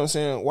 You know what I'm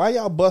saying? Why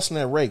y'all busting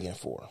at Reagan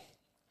for?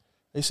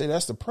 They say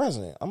that's the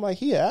president. I'm like,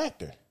 he an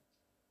actor.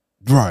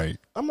 Right.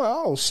 I'm like,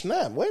 oh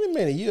snap! Wait a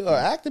minute, you an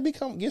actor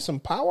get some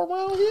power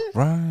around here?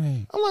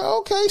 Right. I'm like,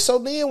 okay. So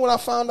then when I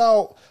found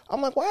out,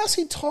 I'm like, why is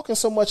he talking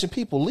so much and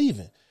people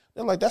leaving?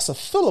 They're like, that's a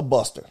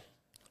filibuster.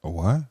 A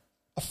what?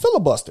 A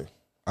filibuster.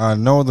 I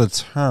know the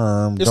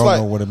term. It's don't like,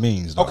 know what it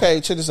means, though. Okay,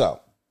 check this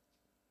out.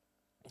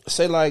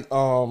 Say like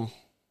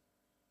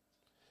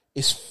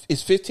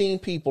it's 15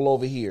 people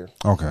over here.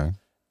 Okay.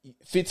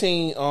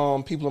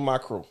 15 people in my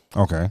crew.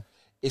 Okay.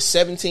 It's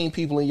 17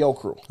 people in your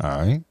crew. All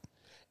right.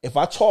 If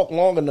I talk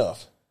long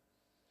enough,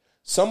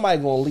 somebody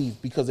gonna leave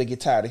because they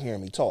get tired of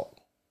hearing me talk.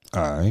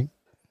 All right.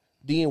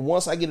 Then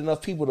once I get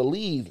enough people to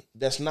leave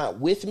that's not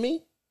with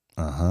me,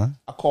 I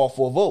call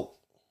for a vote.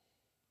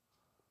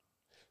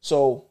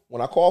 So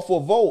when I call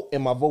for a vote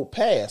and my vote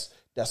passed,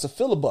 that's a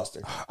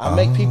filibuster. I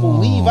make people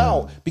leave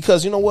out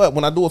because you know what?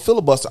 When I do a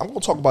filibuster, I'm going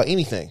to talk about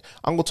anything.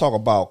 I'm going to talk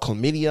about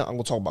chlamydia. I'm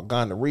going to talk about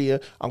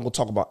gonorrhea. I'm going to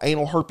talk about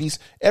anal herpes,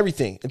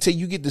 everything until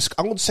you get this.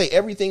 I'm going to say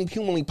everything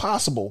humanly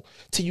possible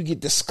till you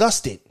get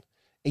disgusted.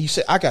 And you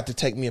say, I got to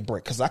take me a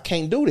break because I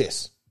can't do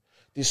this.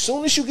 As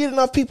soon as you get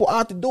enough people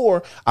out the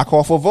door, I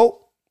call for a vote.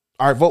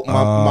 All right, vote.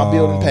 My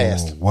building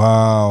passed.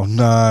 Wow.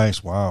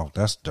 Nice. Wow.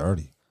 That's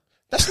dirty.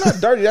 That's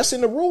not dirty. That's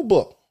in the rule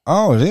book.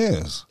 Oh, it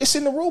is. It's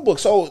in the rule book.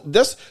 So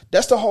that's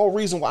the whole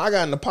reason why I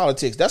got into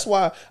politics. That's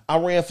why I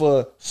ran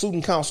for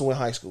student council in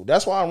high school.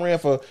 That's why I ran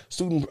for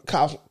student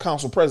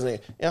council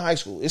president in high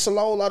school. It's a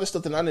lot of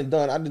stuff that I done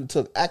done. I didn't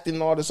took acting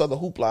and all this other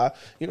hoopla.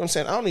 You know what I'm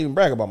saying? I don't even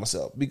brag about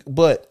myself.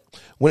 But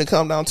when it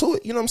comes down to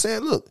it, you know what I'm saying?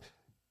 Look,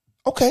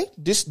 okay,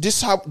 this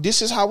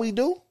is how we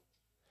do.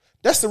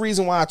 That's the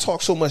reason why I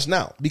talk so much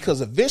now, because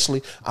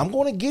eventually I'm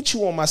going to get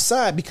you on my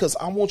side because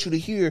I want you to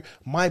hear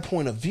my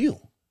point of view.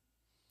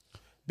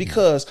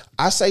 Because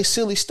I say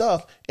silly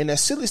stuff and that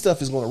silly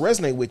stuff is going to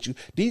resonate with you.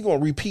 Then you're going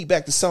to repeat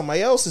back to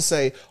somebody else and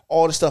say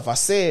all the stuff I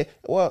said.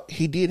 Well,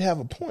 he did have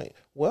a point.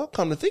 Well,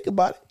 come to think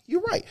about it,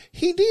 you're right.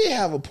 He did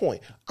have a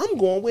point. I'm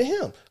going with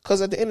him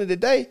because at the end of the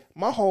day,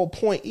 my whole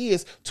point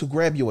is to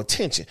grab your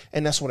attention.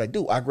 And that's what I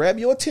do. I grab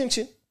your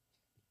attention.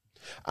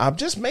 I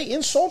just may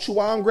insult you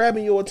while I'm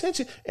grabbing your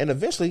attention. And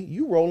eventually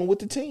you rolling with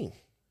the team.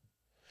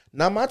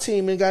 Now my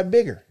team ain't got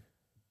bigger.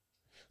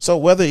 So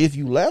whether if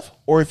you left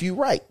or if you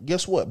right,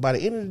 guess what? By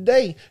the end of the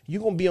day,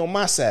 you're going to be on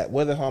my side,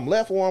 whether I'm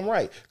left or I'm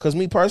right. Because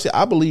me personally,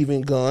 I believe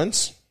in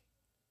guns.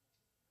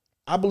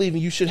 I believe in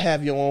you should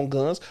have your own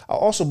guns. I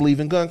also believe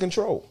in gun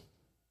control.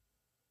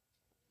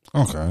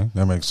 Okay,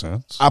 that makes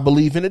sense. I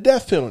believe in the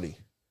death penalty.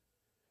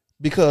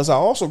 Because I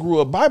also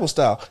grew up Bible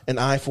style, an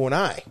eye for an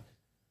eye.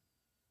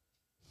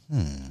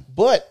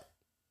 But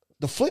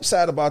the flip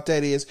side about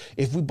that is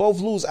if we both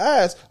lose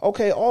eyes,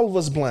 okay, all of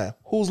us blind.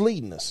 Who's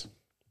leading us?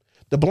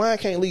 The blind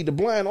can't lead the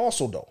blind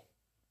also, though.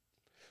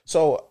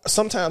 So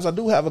sometimes I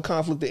do have a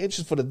conflict of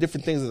interest for the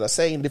different things that I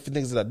say and different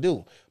things that I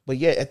do. But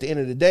yet at the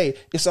end of the day,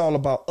 it's all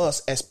about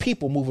us as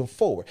people moving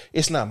forward.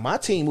 It's not my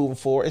team moving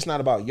forward. It's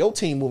not about your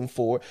team moving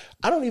forward.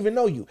 I don't even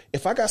know you.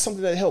 If I got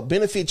something that help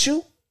benefit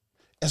you,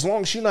 as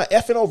long as you're not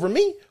effing over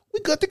me, we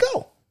good to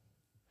go.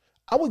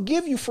 I would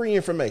give you free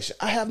information.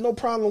 I have no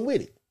problem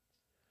with it.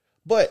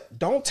 But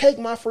don't take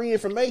my free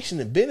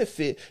information and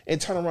benefit and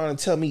turn around and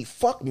tell me,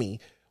 fuck me,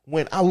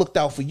 when I looked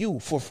out for you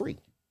for free.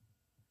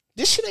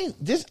 This shit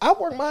ain't this. I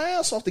work my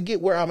ass off to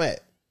get where I'm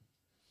at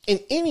in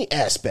any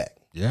aspect.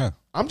 Yeah.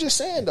 I'm just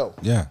saying though.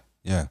 Yeah.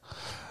 Yeah.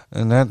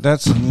 And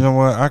that's, you know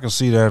what, I can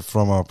see that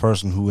from a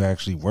person who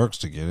actually works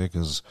to get it,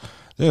 because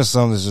there's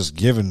some that's just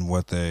given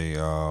what they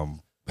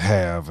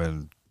have,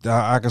 and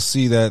I can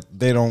see that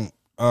they don't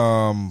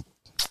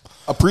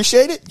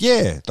appreciate it.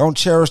 Yeah. Don't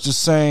cherish the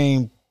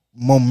same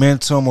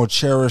momentum or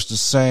cherish the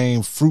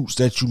same fruits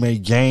that you may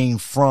gain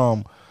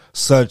from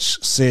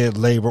such said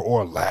labor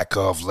or lack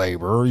of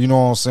labor. You know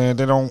what I'm saying?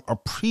 They don't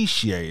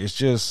appreciate. It's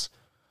just,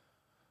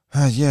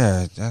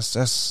 yeah,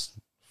 that's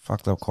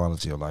fucked up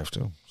quality of life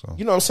too. So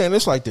You know what I'm saying?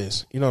 It's like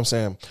this. You know what I'm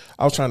saying?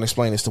 I was trying to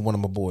explain this to one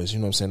of my boys, you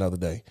know what I'm saying, the other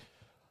day.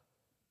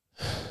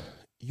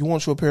 You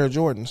want you a pair of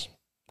Jordans?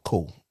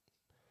 Cool.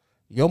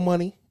 Your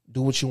money,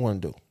 do what you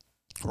want to do.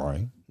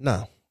 right.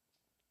 Now,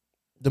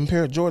 them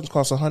pair of Jordans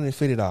cost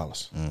 $150.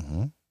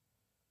 Mm-hmm.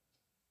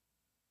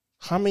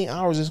 How many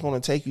hours is it going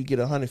to take you to get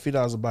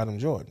 $150 to buy them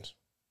Jordans?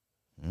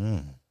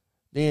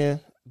 Then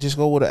just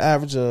go with an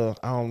average of,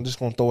 I'm just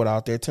going to throw it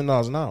out there,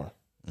 $10 an hour.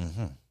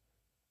 Mm-hmm.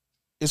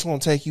 It's going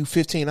to take you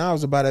 15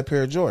 hours to buy that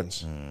pair of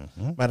Jordans.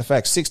 Mm-hmm. Matter of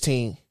fact,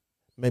 16,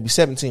 maybe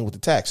 17 with the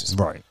taxes.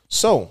 Right.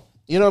 So,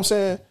 you know what I'm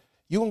saying?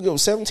 You can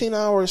give 17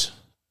 hours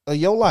of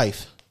your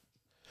life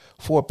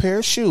for a pair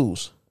of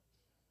shoes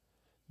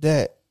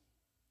that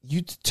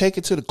you take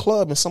it to the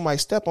club and somebody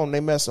step on, they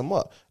mess them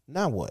up.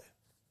 Now what?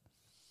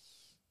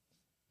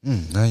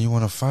 Now you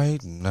want to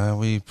fight? Now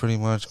we pretty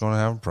much going to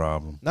have a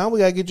problem. Now we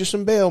got to get you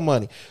some bail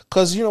money.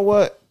 Because you know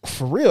what?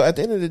 For real, at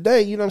the end of the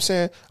day, you know what I'm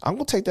saying? I'm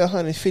going to take that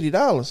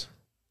 $150.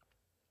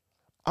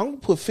 I'm going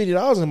to put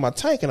 $50 in my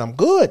tank and I'm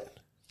good.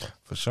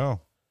 For sure.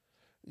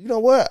 You know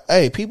what?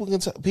 Hey, people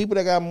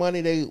that got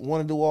money, they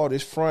want to do all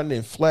this fronting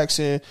and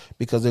flexing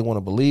because they want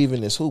to believe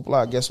in this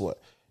hoopla. Guess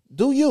what?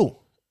 Do you?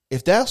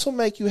 If that's what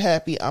make you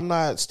happy, I'm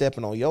not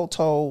stepping on your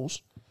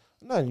toes.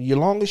 Nothing. As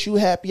long as you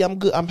happy, I'm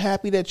good. I'm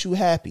happy that you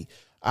happy.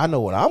 I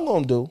know what I'm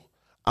going to do.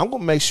 I'm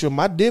going to make sure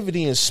my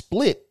dividends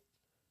split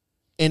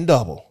in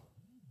double.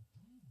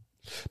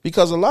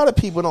 Because a lot of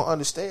people don't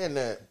understand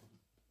that,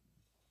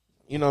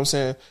 you know what I'm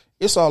saying?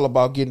 It's all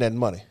about getting that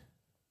money.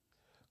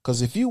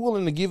 Because if you're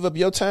willing to give up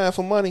your time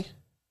for money,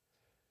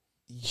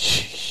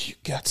 you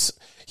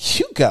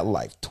got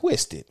life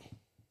twisted.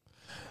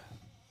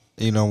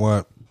 You know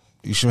what?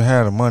 You should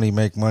have the money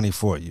make money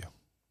for you.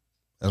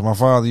 As my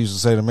father used to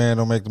say, the man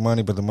don't make the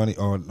money, but the money,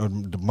 or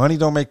the money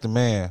don't make the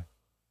man,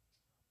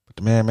 but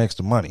the man makes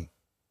the money.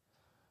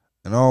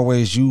 And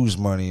always use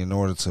money in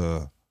order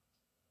to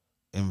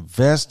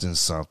invest in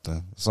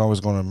something. It's always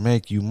going to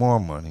make you more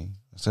money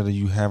instead of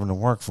you having to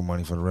work for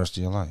money for the rest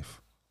of your life.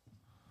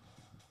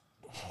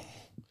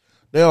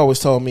 They always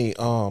told me,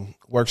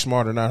 work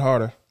smarter, not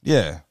harder.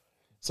 Yeah.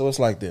 So it's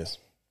like this.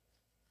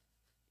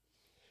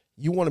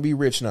 You want to be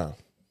rich now.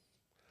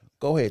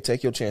 Go ahead,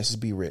 take your chances,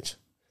 be rich.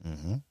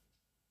 Mm-hmm.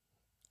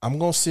 I'm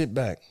going to sit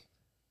back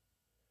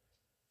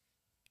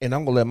and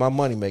I'm going to let my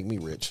money make me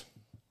rich.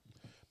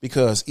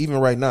 Because even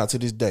right now, to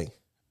this day,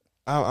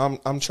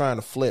 I'm trying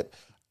to flip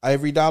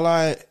every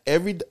dollar,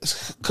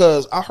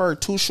 because I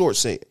heard Too Short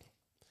say it.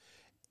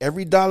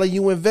 Every dollar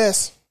you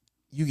invest,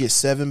 you get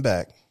 7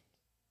 back.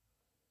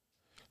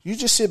 You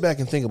just sit back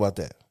and think about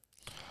that.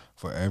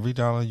 For every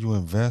dollar you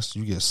invest,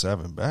 you get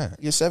 7 back.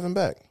 You get 7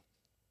 back.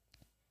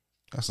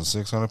 That's a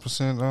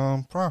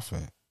 600%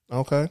 profit.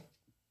 Okay.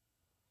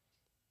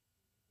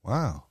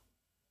 Wow.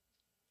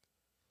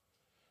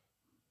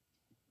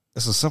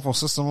 It's a simple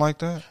system like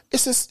that?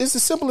 It's the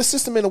simplest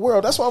system in the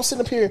world. That's why I'm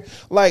sitting up here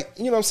like,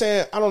 you know what I'm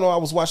saying? I don't know. I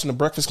was watching The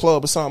Breakfast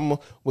Club or something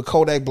with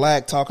Kodak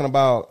Black talking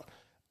about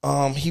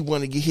he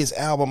wanted to get his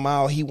album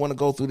out. He want to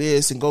go through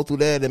this and go through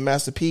that. And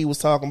Master P was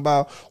talking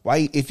about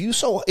why if you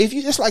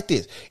just like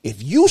this,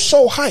 if you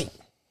so hype,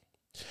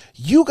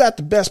 you got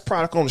the best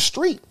product on the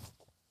street.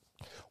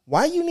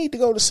 Why you need to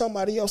go to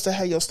somebody else to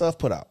have your stuff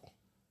put out?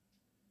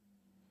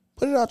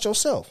 Put it out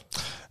yourself.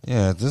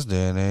 Yeah, at this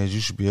day and age,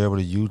 you should be able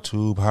to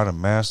YouTube how to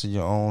master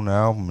your own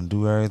album and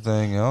do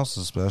everything else,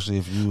 especially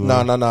if you...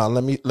 No.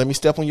 Let me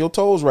step on your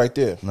toes right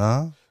there.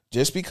 Nah?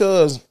 Just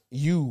because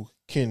you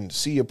can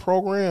see a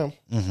program,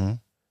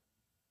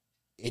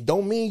 it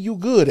don't mean you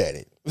good at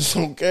it.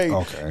 Okay.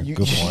 Okay. You,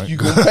 Good point. You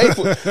can pay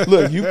for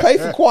look. You pay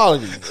for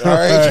quality. All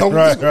right.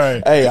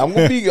 Right. Hey, I'm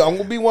gonna be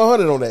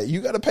 100 on that. You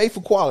got to pay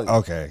for quality.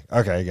 Okay.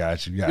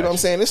 Got you. You know what I'm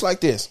saying? It's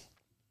like this.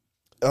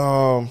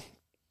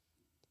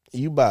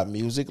 You buy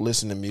music,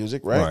 listen to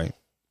music, right? Right.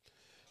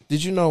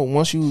 Did you know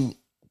once you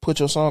put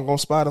your song on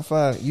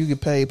Spotify, you get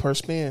paid per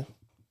spin?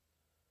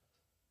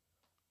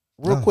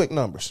 Real quick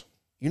numbers.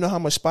 You know how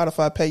much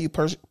Spotify pay you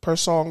per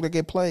song that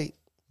get played?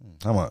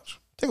 How much?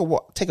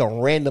 Take a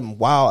random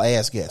wild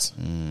ass guess.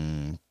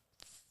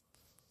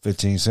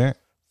 15 cents?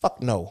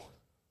 Fuck no.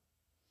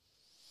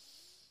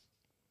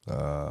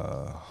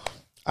 I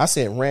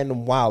said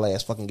random wild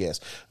ass fucking guess.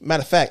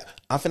 Matter of fact,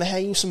 I'm finna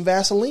hand you some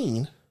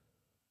Vaseline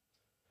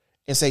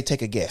and say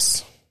take a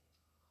guess.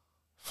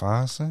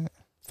 5 cents?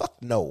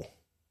 Fuck no.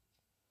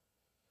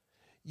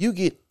 You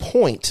get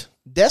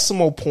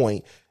decimal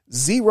point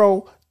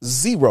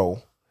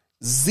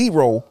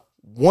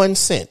 0.0001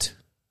 cent.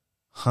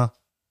 Huh?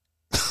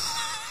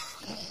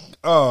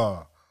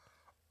 Oh,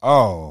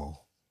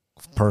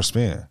 per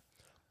spin.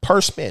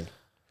 Per spin.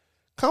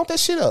 Count that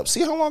shit up.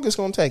 See how long it's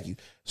going to take you.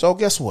 So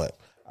guess what?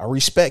 I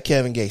respect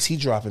Kevin Gates. He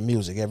dropping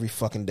music every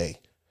fucking day.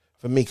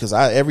 for me, because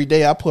every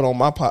day I put on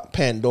my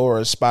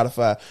Pandora,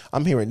 Spotify,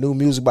 I'm hearing new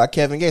music by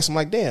Kevin Gates. I'm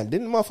like, damn,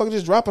 didn't the motherfucker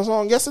just drop a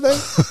song yesterday?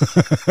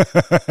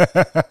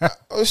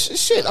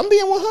 Shit, I'm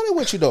being 100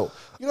 with you though.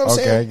 You know what I'm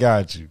saying? Okay,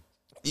 got you.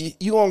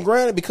 You on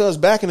granted, because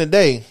back in the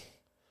day,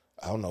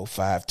 I don't know,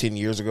 5-10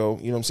 years ago,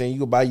 you know what I'm saying? You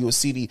go buy you a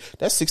CD,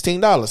 that's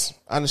 $16.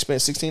 I done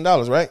spent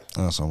 $16, right?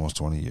 That's almost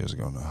 20 years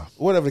ago now.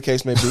 Whatever the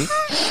case may be.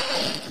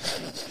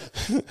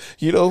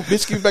 You know,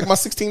 bitch, give me back my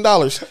 $16. You know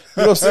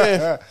what I'm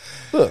saying?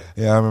 Look.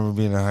 Yeah, I remember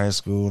being in high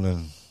school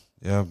and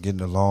getting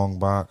the long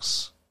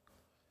box.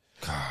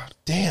 God.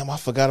 Damn, I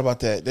forgot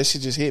about that. That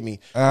shit just hit me.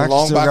 I The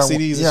long box got,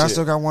 CDs and I shit.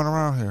 still got one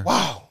around here.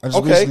 Wow. I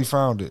just recently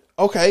found it.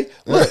 Okay.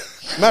 Look,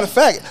 matter of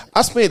fact,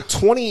 I spent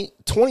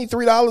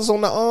 $23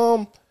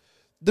 on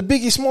the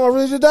Biggie Small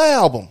Really Die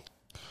album.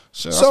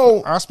 Shit,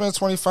 So I spent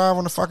 $25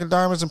 on the fucking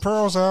Diamonds and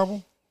Pearls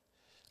album.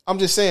 I'm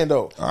just saying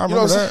though. I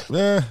remember that.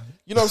 Yeah.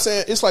 You know what I'm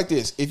saying? It's like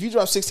this. If you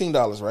drop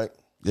 $16, right?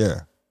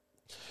 Yeah.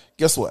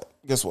 Guess what?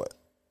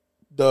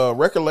 The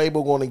record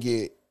label going to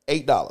get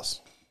 $8.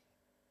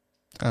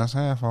 That's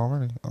half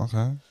already.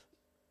 Okay.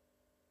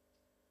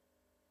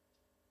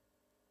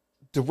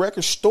 The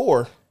record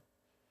store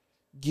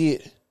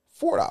get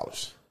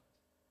 $4.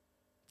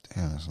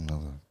 Damn, that's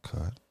another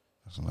cut.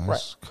 That's a nice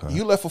Right. cut.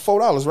 You left for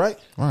 $4, right?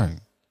 Right.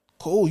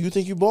 Cool. You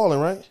think you balling,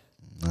 right?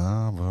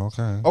 Nah, but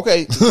okay.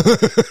 Okay.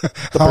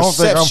 The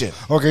perception.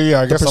 Okay,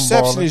 yeah, I guess The I'm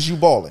perception balling. is you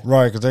balling.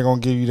 Right, because they're going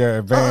to give you that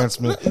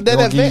advancement. that They're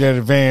going to give you advan- that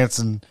advance,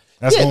 and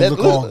that's Yeah, going to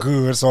that- look all look,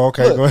 good. So,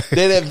 okay, Look, go ahead.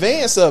 that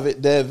advance of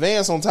it, the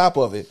advance on top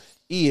of it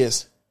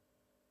is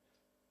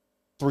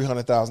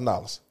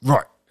 $300,000.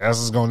 Right.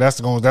 That's going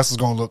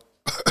to look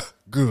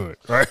good,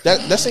 right?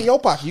 That's in your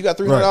pocket. You got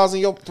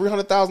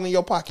 $300,000 in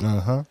your pocket.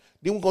 Uh-huh.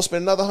 Then we're gonna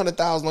spend another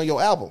 $100,000 on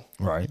your album.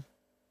 Right.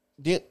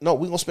 Then we're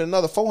gonna spend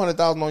another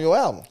 $400,000 on your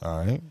album.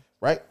 All right.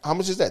 Right? How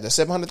much is that? That's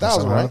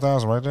 $700,000, right?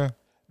 $700,000 right there.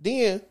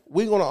 Then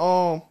we're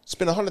gonna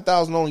spend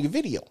 $100,000 on your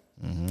video.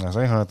 Mm-hmm. That's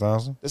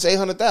 $800,000. That's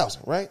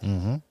 $800,000, right?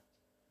 Mm-hmm.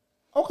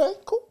 Okay,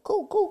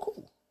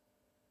 cool.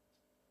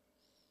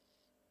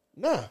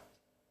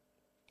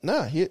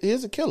 Nah.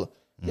 Here's a killer.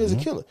 Here's a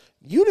killer.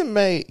 You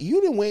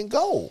didn't win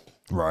gold.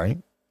 Right.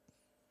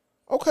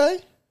 Okay,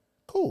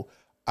 cool.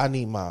 I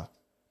need my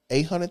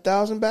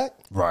 $800,000 back.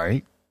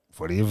 Right.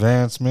 For the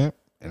advancement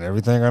and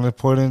everything I done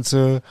put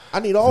into.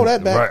 I need all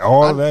that back. Right,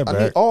 all of that I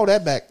back. need all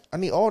that back. I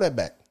need all that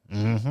back.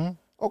 Mm-hmm.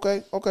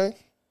 Okay.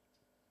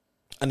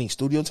 I need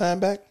studio time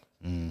back.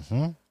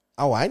 Mm-hmm.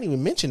 Oh, I didn't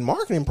even mention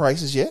marketing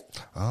prices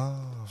yet.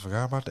 Oh, I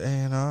forgot about the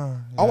A&R. Yeah.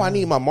 Oh, I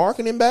need my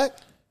marketing back.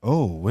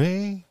 Oh,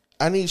 we.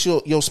 I need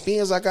your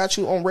spins I got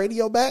you on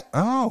radio back.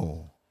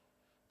 Oh.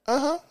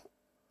 Uh-huh.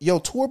 Your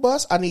tour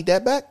bus, I need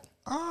that back.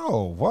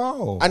 Oh,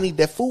 wow. I need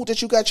that food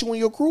that you got you and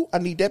your crew. I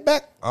need that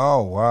back.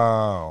 Oh,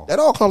 wow. That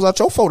all comes out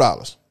your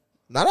 $4.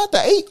 Not out the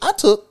 $8 I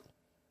took.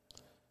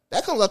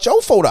 That comes out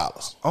your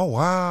 $4. Oh,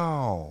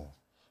 wow.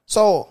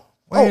 So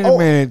Wait a minute.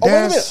 Wait a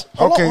minute. That's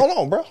Hold okay.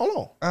 on, bro. Hold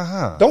on.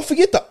 Uh-huh. Don't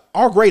forget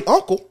our great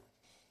uncle,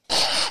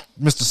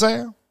 Mr.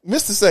 Sam?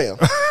 Mr. Sam.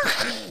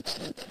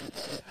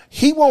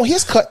 He want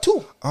his cut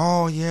too.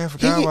 Oh, yeah, I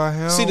forgot about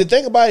him. See, the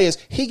thing about it is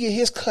he get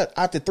his cut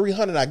out the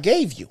 $300 I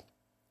gave you.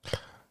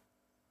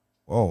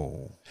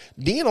 Whoa.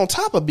 Then on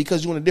top of,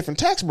 because you're in a different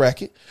tax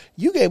bracket,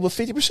 you gave us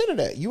 50% of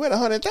that. You at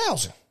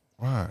 $100,000,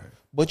 Right.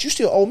 but you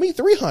still owe me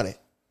 $300.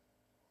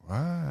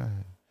 Right.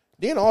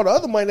 Then all the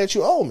other money that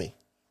you owe me,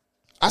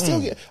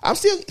 I'm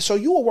still. So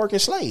you a working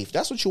slave.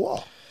 That's what you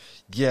are.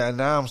 Yeah,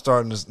 now I'm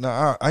starting to.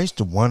 Now I used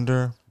to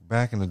wonder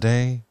back in the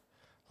day,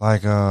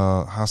 like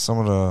how some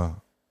of the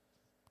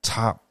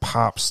top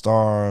pop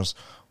stars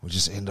would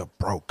just end up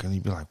broke, and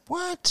you'd be like,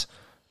 "What?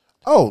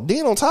 Oh,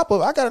 then on top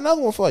of, I got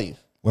another one for you.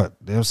 What,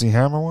 the MC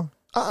Hammer one?"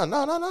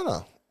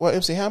 No. Well,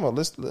 MC Hammer, I'm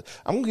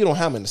gonna get on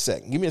Hammer in a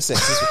second. Give me a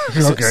second.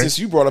 Okay. Since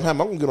you brought up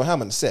Hammer, I'm gonna get on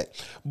Hammer in a sec.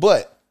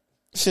 But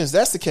since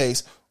that's the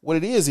case, what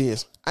it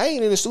is I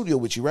ain't in the studio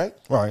with you, right?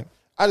 Right.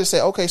 I just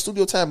say, okay,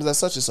 studio time is at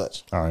such and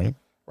such, All right.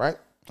 right?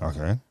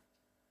 Okay.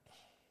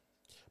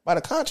 By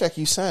the contract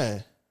you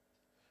signed,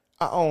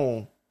 I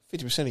own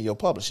 50% of your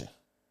publishing.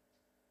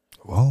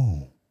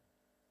 Whoa.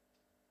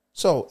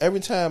 So every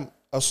time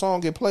a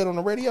song get played on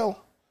the radio,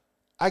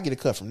 I get a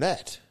cut from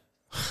that.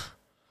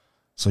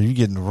 So you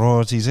getting the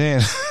royalties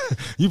and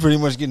you pretty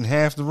much getting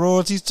half the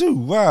royalties too.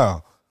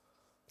 Wow.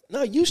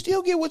 No, you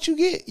still get what you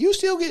get.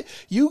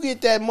 You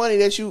get that money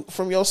that you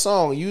from your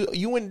song.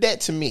 You in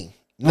debt to me.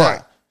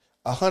 Right.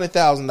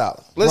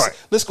 $100,000.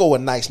 Let's go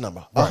with a nice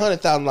number. Right.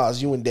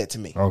 $100,000 you in debt to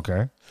me.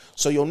 Okay.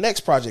 So your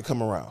next project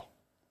come around,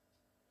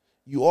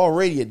 you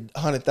already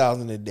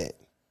 $100,000 in debt.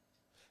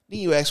 Then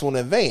you ask for an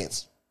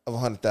advance of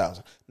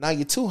 $100,000. Now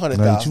you're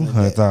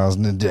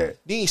 $200,000 in debt.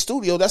 Then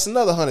studio, that's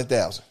another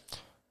 $100,000.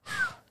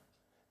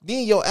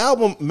 Then your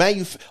album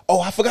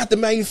I forgot the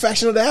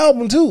manufacturing of the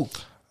album too.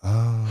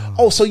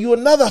 So you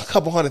another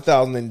couple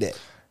 $100,000 in debt.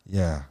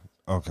 Yeah.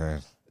 Okay.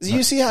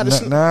 You see how the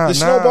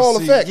snowball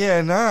effect?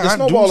 Yeah, the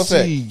snowball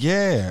effect.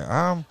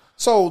 Yeah.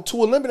 So to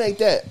eliminate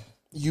that,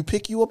 you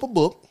pick you up a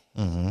book.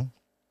 Mm-hmm.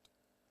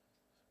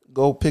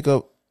 Go pick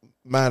up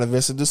Mind of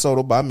Vincent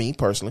DeSoto by me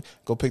personally.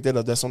 Go pick that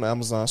up. That's on the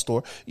Amazon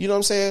store. You know what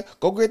I'm saying?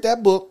 Go get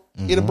that book.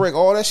 It'll break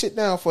all that shit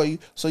down for you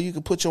so you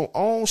can put your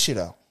own shit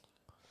out.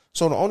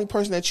 So the only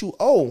person that you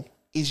owe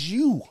is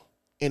you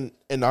and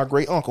our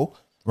great uncle.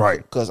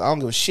 Right. Because I don't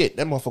give a shit.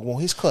 That motherfucker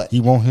want his cut. He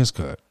want his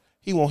cut.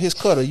 He want his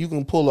cut. Or you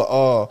can pull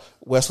a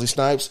Wesley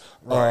Snipes.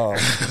 Right.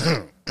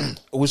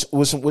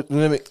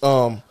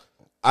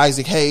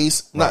 Isaac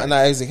Hayes. Right. Not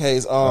Isaac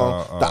Hayes.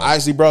 The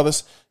Isley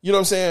brothers. You know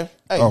what I'm saying?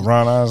 Hey,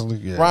 Ron Isley.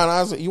 Yeah. Ron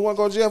Isley. You want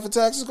to go to jail for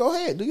taxes? Go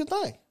ahead. Do your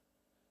thing.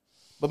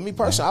 But me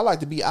personally, I like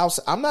to be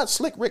outside. I'm not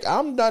Slick Rick.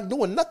 I'm not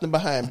doing nothing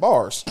behind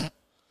bars.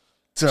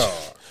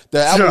 The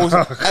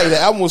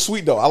album was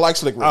sweet though. I like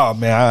Slick Rick. Oh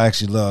man, I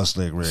actually love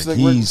Slick Rick.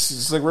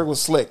 Slick Rick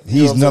was slick.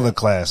 He's another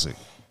classic.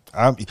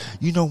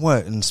 You know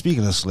what? And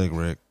speaking of Slick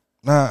Rick,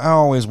 now I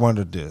always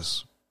wondered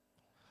this: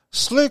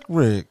 Slick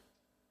Rick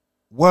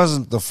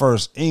wasn't the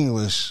first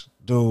English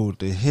dude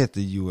to hit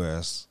the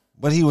U.S.,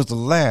 but he was the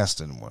last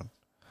in one.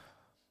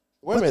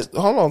 Wait a minute,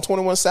 hold on.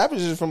 21 Savage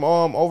is from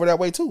over that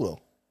way too though.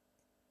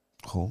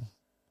 Who?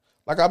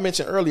 Like I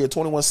mentioned earlier,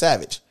 21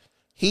 Savage.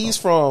 He's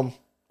from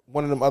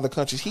one of them other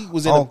countries. He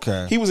was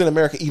in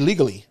America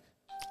illegally.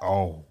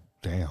 Oh,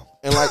 damn.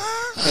 And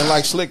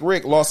like Slick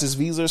Rick lost his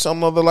visa or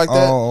something other like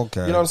that. Oh,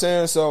 okay. You know what I'm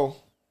saying? So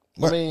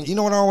I mean, you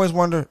know what I always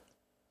wonder?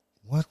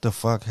 What the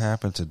fuck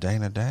happened to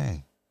Dana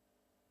Dang?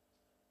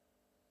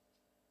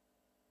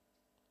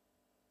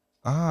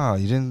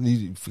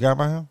 You forgot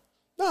about him?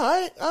 No,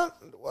 I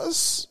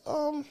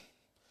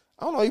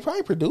don't know. He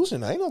probably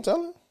producing. I ain't gonna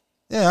tell him.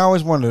 Yeah, I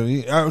always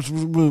wondered. I was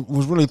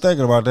really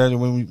thinking about that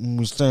when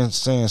we saying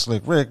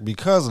Slick Rick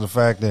because of the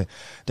fact that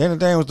Dana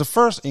Dane was the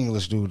first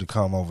English dude to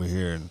come over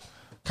here and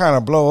kind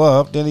of blow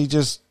up. Then he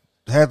just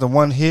had the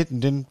one hit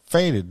and then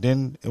faded.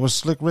 Then it was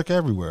Slick Rick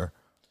everywhere.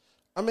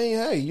 I mean,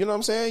 hey, you know what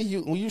I'm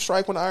saying? When you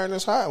strike when the iron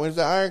is hot, when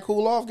the iron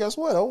cool off, guess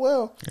what? Oh,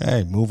 well.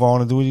 Hey, move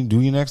on and do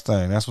your next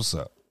thing. That's what's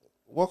up.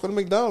 Welcome to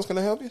McDonald's. Can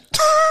I help you?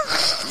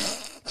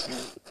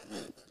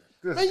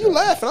 Man, you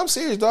laughing. I'm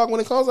serious, dog.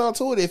 When it comes down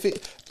to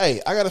it, I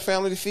got a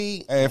family to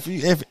feed.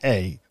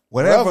 Hey,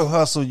 whatever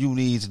hustle you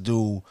need to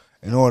do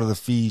in order to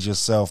feed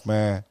yourself,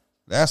 man,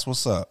 that's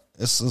what's up.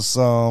 It's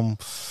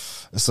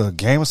a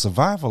game of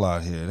survival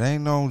out here. It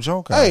ain't no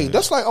joke out here. Hey,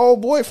 that's like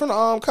old boy from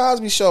the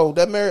Cosby Show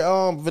that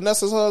married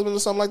Vanessa's husband or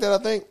something like that,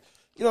 I think.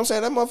 You know what I'm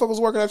saying? That motherfucker was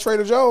working at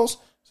Trader Joe's.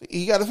 So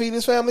he got to feed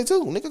his family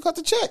too. Nigga cut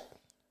the check.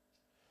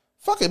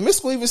 Fuck it.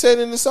 Mystical even said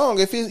in the song,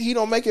 if he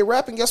don't make it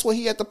rapping, guess what?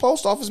 He at the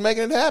post office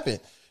making it happen.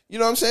 You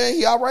know what I'm saying?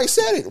 He outright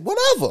said it.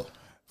 Whatever.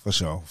 For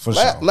sure.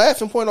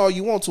 Laugh and point all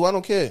you want to. I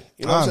don't care.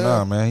 You know what I'm saying?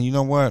 Nah, man. You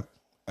know what?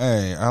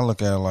 Hey, I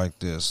look at it like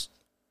this.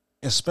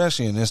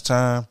 Especially in this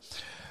time,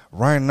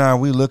 right now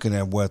we looking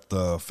at what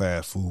the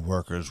fast food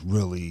workers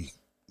really,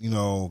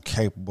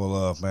 capable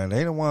of, man.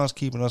 They the ones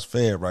keeping us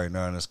fed right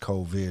now in this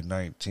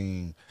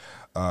COVID-19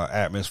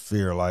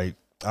 atmosphere. Like,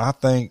 I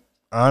think,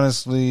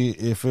 honestly,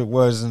 if it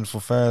wasn't for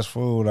fast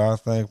food, I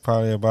think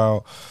probably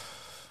about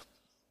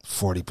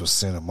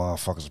 40% of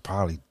motherfuckers would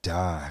probably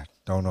die.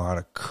 Don't know how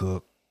to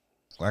cook.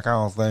 Like, I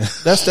don't think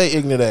that's they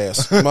ignorant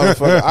ass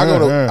motherfucker.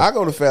 I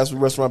go to fast food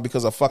restaurant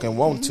because I fucking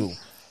want to,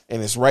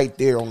 and it's right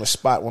there on the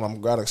spot when I'm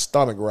got a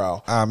stomach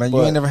growl. Man,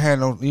 you ain't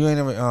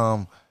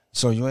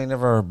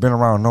never been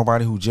around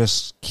nobody who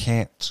just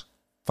can't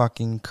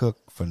fucking cook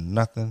for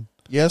nothing.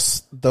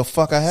 Yes, the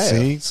fuck I have.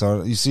 And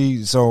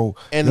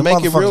to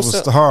make it real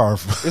simple,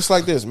 starve. It's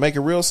like this. Make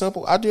it real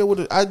simple. I dealt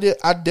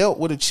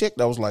with a chick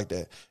that was like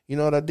that. You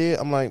know what I did?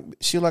 I'm like,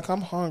 she like,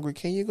 I'm hungry.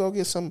 Can you go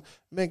get some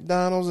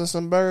McDonald's and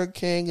some Burger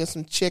King and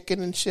some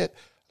chicken and shit?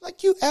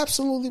 Like, you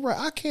absolutely right.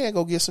 I can't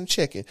go get some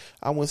chicken.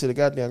 I went to the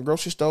goddamn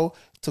grocery store,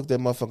 took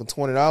that motherfucking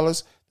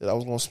 $20 that I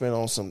was gonna spend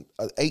on some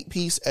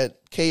 8-piece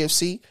at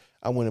KFC.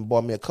 I went and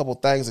bought me a couple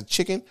things of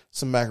chicken,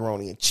 some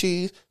macaroni and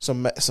cheese,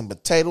 some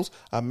potatoes.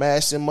 I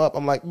mashed them up.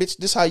 I'm like, bitch,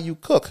 this how you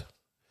cook.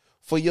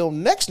 For your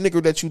next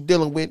nigga that you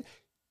dealing with,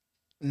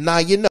 now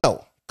you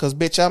know. Because,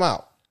 bitch, I'm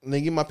out. And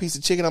then get my piece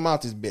of chicken, I'm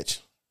out this bitch.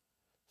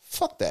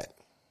 Fuck that.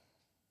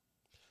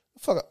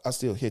 Fuck, I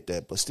still hit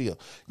that, but still.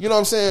 You know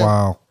what I'm saying?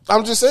 Wow.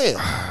 I'm just saying.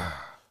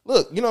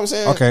 Look, you know what I'm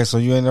saying? Okay, so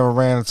you ain't never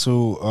ran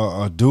into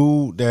a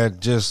dude that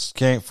just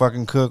can't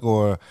fucking cook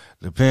or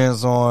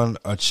depends on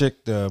a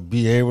chick to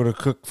be able to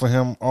cook for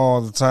him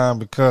all the time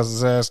because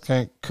his ass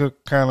can't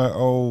cook, kind of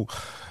old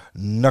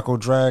knuckle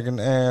dragging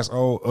ass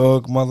old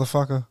ugh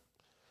motherfucker?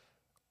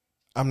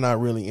 I'm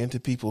not really into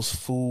people's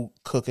food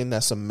cooking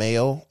that's a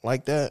male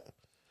like that.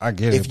 I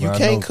get it. If you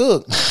can't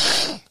cook,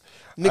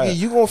 nigga,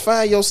 you gonna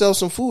find yourself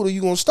some food or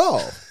you gonna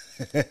starve.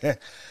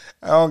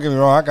 Don't get me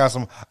wrong. I got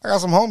some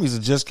homies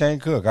that just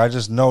can't cook. I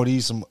just know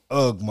these some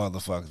ugh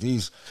motherfuckers.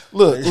 These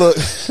look.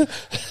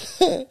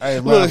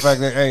 Hey, matter of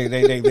fact,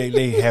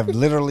 they have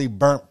literally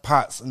burnt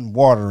pots and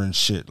water and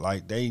shit.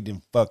 Like they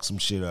done fuck some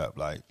shit up.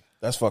 Like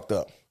that's fucked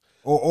up.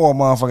 Or a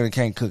motherfucker that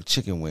can't cook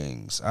chicken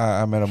wings.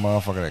 I met a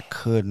motherfucker that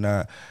could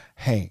not.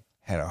 Hey,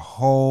 had a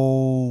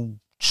whole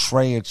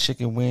tray of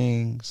chicken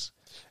wings,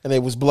 and they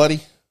was bloody.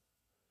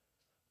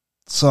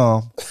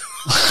 Some.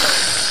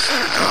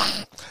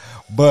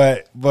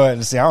 But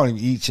see, I don't even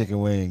eat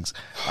chicken wings.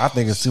 I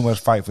think it's too much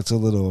fight for too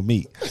little of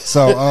meat.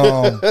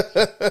 So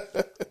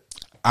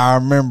I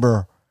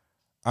remember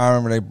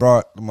they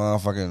brought the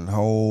motherfucking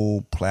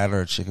whole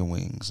platter of chicken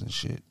wings and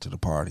shit to the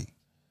party.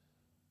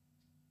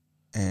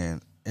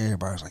 And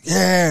everybody was like,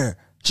 yeah,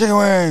 chicken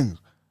wings.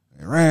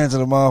 They ran to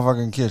the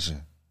motherfucking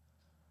kitchen.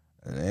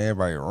 And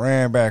everybody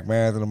ran back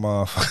mad to the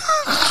motherfucker.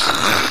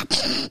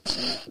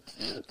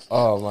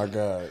 Oh my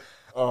God.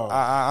 Oh.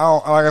 I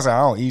don't, like I said,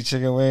 I don't eat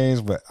chicken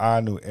wings, but I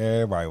knew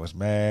everybody was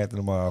mad to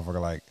the motherfucker.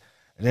 Like,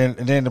 and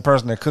then the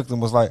person that cooked them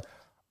was like,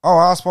 "Oh,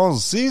 I was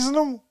supposed to season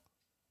them?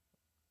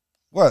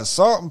 What,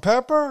 salt and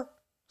pepper?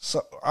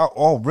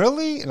 Oh,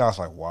 really?" And I was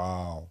like,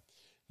 "Wow."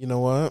 You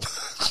know what?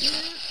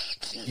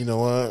 You know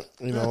what?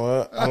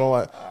 I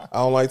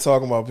don't like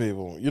talking about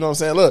people. You know what I'm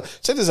saying? Look,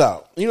 check this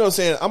out. You know what I'm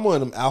saying? I'm one of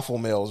them alpha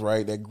males,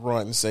 right? That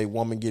grunt and say,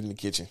 "Woman, get in the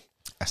kitchen."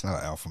 That's not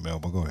an alpha male,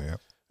 but go ahead.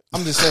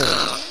 I'm just saying.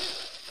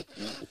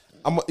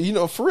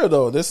 For real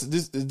though,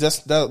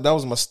 that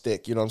was my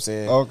stick. You know what I'm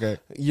saying? Okay.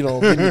 You know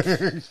what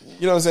I'm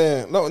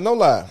saying? No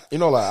lie.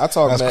 I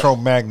talk. That's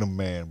Cro-Magnon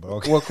man, but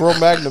okay. Well,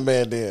 Cro-Magnon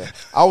man. Then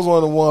I was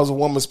one of the ones with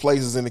woman's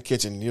places in the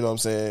kitchen. You know what I'm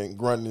saying?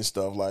 Grunting and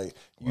stuff like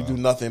you do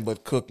nothing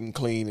but cook and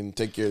clean and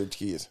take care of the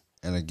kids.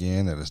 And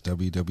again, that is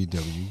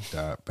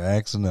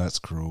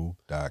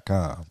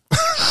www.bagsandnutscrew.com.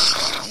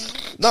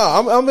 No,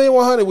 I'm being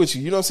 100 with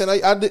you. You know what I'm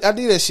saying? I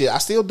do that shit. I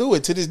still do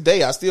it to this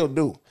day. I still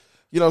do.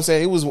 You know what I'm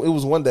saying? It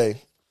was one day.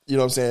 You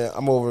know what I'm saying?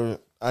 I'm over.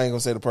 I ain't gonna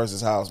say the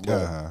person's house, but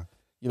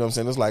you know what I'm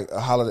saying? It's like a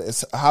holiday.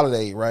 It's a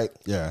holiday, right?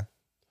 Yeah.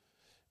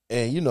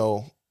 And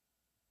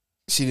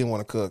she didn't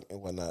want to cook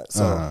and whatnot.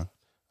 So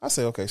I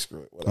said, okay,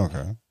 screw it. Whatever.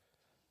 Okay.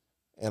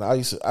 And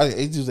it's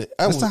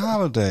a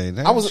holiday.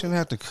 They shouldn't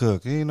have to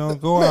cook.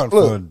 Go out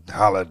for a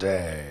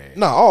holiday.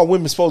 No, all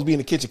women supposed to be in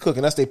the kitchen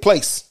cooking. That's their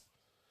place.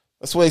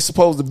 That's where they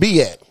supposed to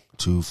be at.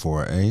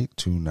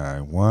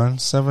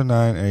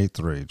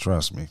 248-291-7983.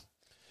 Trust me.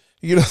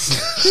 You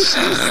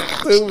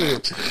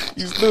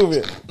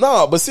stupid.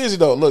 No, but seriously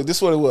though, look, this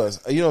is what it was.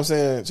 You know what I'm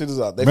saying? Check this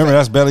out. Remember,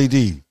 that's Belly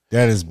D.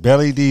 That is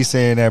Belly D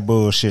saying that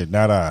bullshit,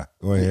 not I.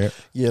 Go ahead.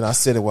 Yeah, and I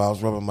said it while I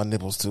was rubbing my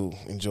nipples too.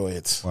 Enjoy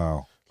it.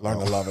 Wow. Learn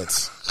to love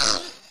it.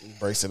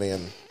 Embrace it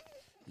in,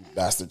 you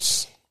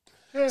bastards.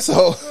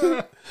 So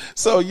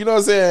you know what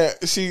I'm saying?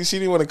 She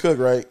didn't want to cook,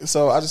 right?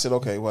 So I just said,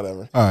 okay,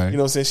 whatever. All right. You know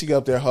what I'm saying? She got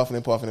up there huffing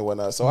and puffing and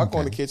whatnot. So I go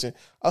in the kitchen,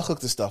 I hook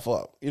the stuff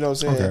up. You know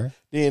what I'm saying? Okay.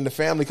 Then the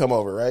family come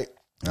over, right?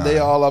 They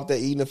all up there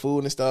eating the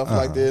food and stuff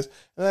like this.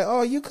 And like,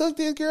 oh, you cooked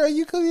this, girl?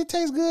 You cooked it?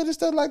 Tastes good and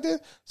stuff like this?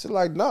 She's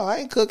like, no, I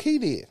ain't cook. He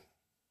did.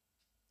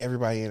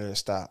 Everybody in there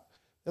stopped.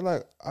 They're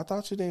like, I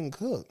thought you didn't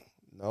cook.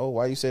 No,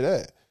 why you say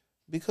that?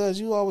 Because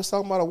you always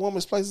talking about a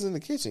woman's place is in the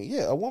kitchen.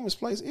 Yeah, a woman's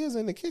place is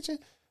in the kitchen,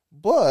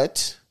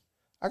 but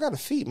I got to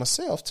feed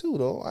myself too,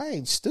 though. I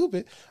ain't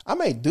stupid. I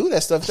may do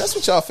that stuff. That's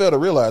what y'all fail to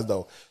realize,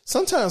 though.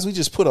 Sometimes we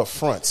just put up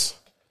fronts.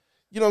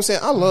 You know what I'm saying?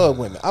 I love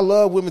women. I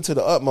love women to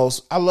the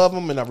utmost. I love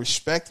them and I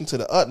respect them to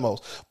the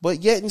utmost.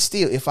 But yet and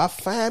still, if I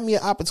find me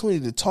an opportunity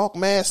to talk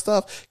mad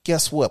stuff,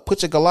 guess what?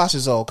 Put your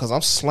galoshes on because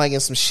I'm slanging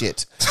some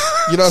shit.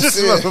 You know what I'm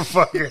saying?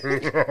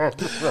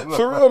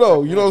 For real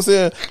though. You know what I'm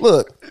saying?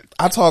 Look,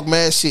 I talk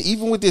mad shit.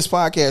 Even with this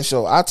podcast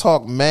show, I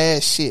talk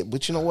mad shit.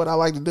 But you know what I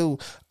like to do?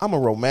 I'm a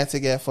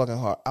romantic ass fucking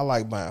heart. I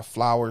like buying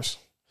flowers.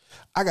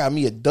 I got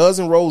me a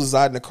dozen roses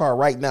out in the car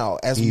right now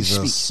as we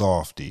speak. He's a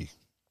softie.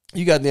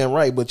 You got damn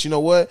right, but you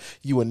know what?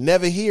 You will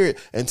never hear it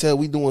until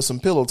we doing some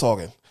pillow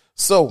talking.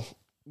 So,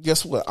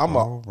 guess what? I'm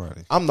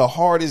the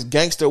hardest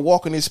gangster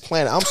walking this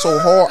planet. I'm so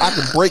hard I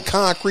can break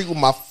concrete with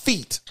my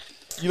feet.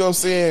 You know what I'm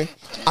saying?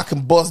 I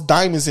can bust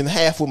diamonds in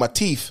half with my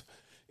teeth.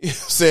 You know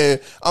what I'm saying?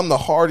 I'm the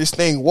hardest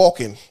thing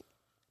walking.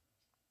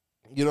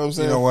 You know what I'm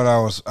saying? You know what?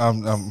 I'm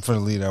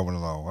finna leave that one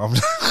alone. I'm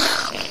just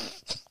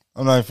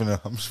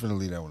finna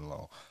leave that one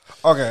alone.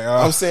 Okay,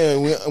 I'm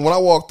saying when I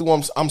walk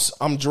through,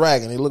 I'm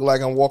dragging. It look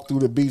like I'm walking through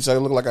the beach. I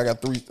look like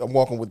I'm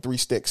walking with 3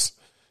 sticks.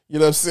 You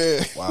know what I'm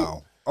saying?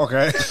 Wow.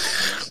 Okay.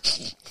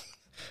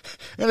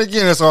 And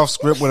again, it's off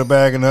script with a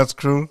Bag of Nuts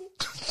crew.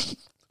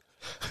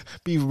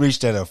 Be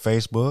reached at a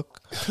Facebook.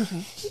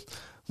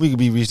 We can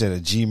be reached at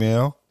a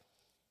Gmail.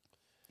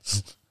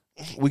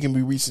 We can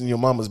be reached in your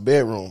mama's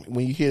bedroom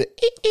when you hear the.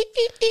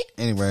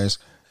 Anyways,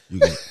 you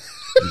can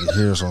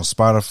hear us on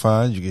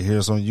Spotify. You can hear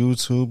us on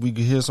YouTube. You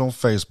can hear us on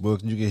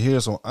Facebook. You can hear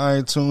us on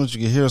iTunes.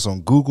 You can hear us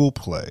on Google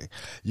Play.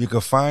 You can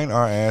find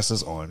our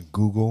asses on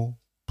Google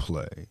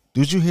Play.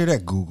 Did you hear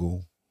that?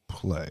 Google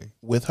Play.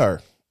 With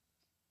her.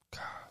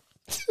 God.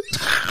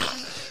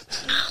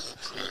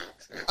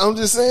 I'm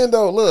just saying,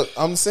 though, look,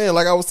 I'm saying,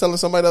 like I was telling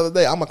somebody the other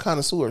day, I'm a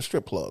connoisseur of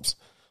strip clubs.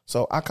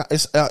 So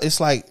it's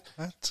like,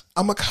 what?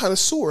 I'm a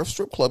connoisseur of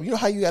strip club. You know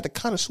how you got the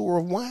connoisseur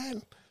of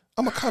wine?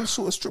 I'm a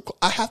connoisseur of strip club.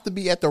 I have to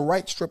be at the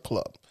right strip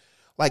club.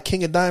 Like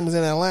King of Diamonds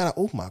in Atlanta.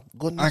 Oh, my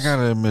goodness. I got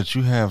to admit,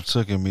 you have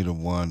taken me to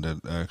one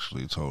that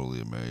actually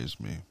totally amazed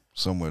me.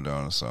 Somewhere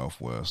down in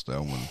Southwest.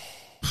 That one,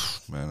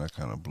 man, that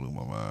kind of blew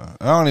my mind.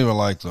 I don't even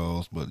like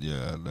those, but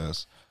yeah,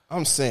 that's.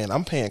 I'm saying,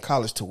 I'm paying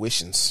college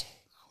tuitions.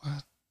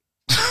 What?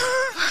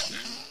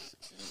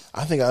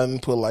 I think I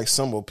didn't put like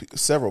several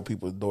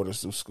people's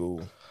daughters through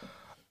school.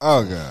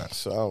 Oh God.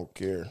 So I don't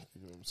care.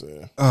 You know what I'm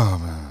saying? Oh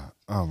man.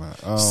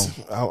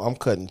 I'm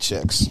cutting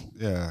checks.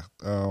 Yeah.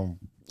 I'm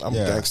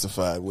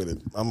gangstified with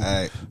it. I'm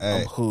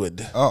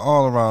hood.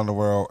 All around the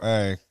world.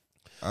 Hey,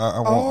 I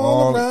want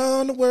all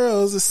around the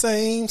world's the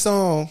same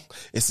song.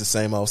 It's the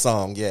same old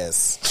song.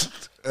 Yes.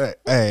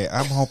 Hey,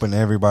 I'm hoping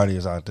everybody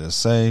is out there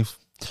safe.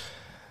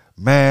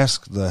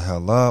 Mask the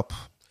hell up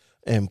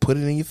and put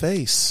it in your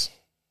face.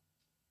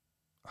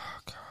 Oh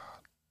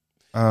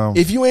God.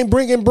 If you ain't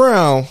bringing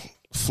brown,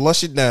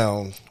 flush it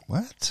down.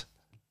 What?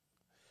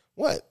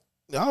 What?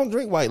 I don't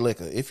drink white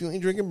liquor. If you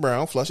ain't drinking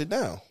brown, flush it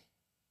down.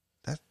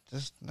 That's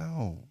just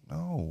no.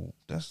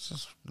 That's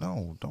just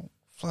no. Don't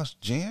flush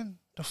gin.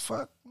 The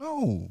fuck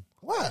no.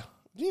 Why?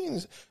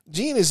 Gin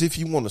is if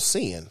you want to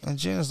sin. And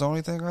gin is the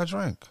only thing I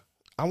drink.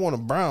 I want a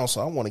brown,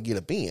 so I want to get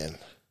a bin.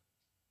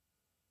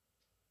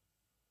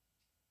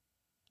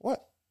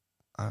 What?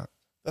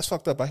 That's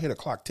fucked up. I hear the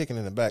clock ticking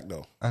in the back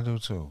though. I do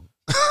too.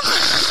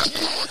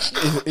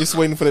 It's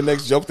waiting for the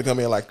next joke to come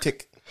in like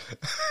tick,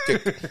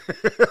 tick,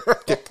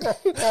 tick.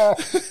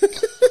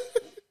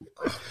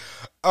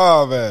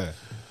 Oh man.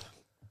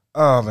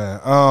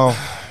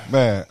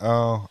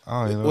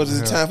 What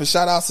is it? Time for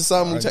shout outs or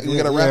something? We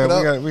gotta wrap it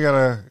up.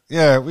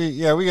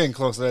 We getting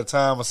close to that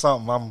time or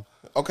something.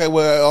 Okay.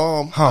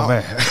 Well,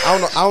 man,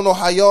 I don't know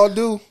how y'all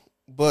do,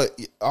 but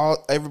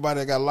everybody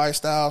that got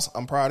lifestyles,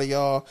 I'm proud of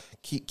y'all.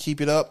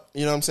 Keep it up.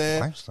 You know what I'm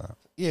saying? Lifestyle.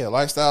 Yeah,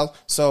 lifestyles.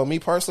 So me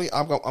personally,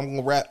 I'm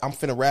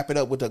finna wrap it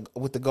up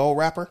with the gold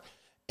wrapper,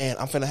 and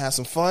I'm finna have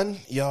some fun.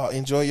 Y'all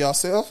enjoy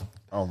yourself.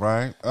 All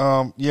right.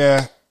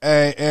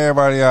 Hey,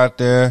 everybody out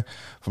there,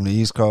 from the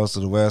East Coast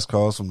to the West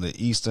Coast, from the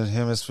Eastern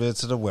Hemisphere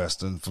to the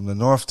Western, from the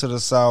North to the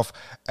South,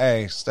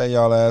 hey, stay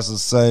y'all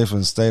asses safe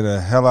and stay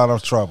the hell out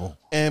of trouble.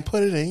 And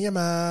put it in your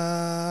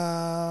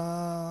mouth.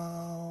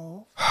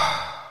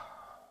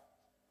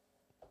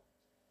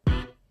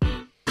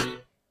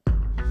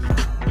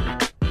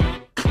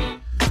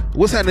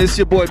 What's happening? It's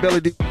your boy Belly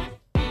D.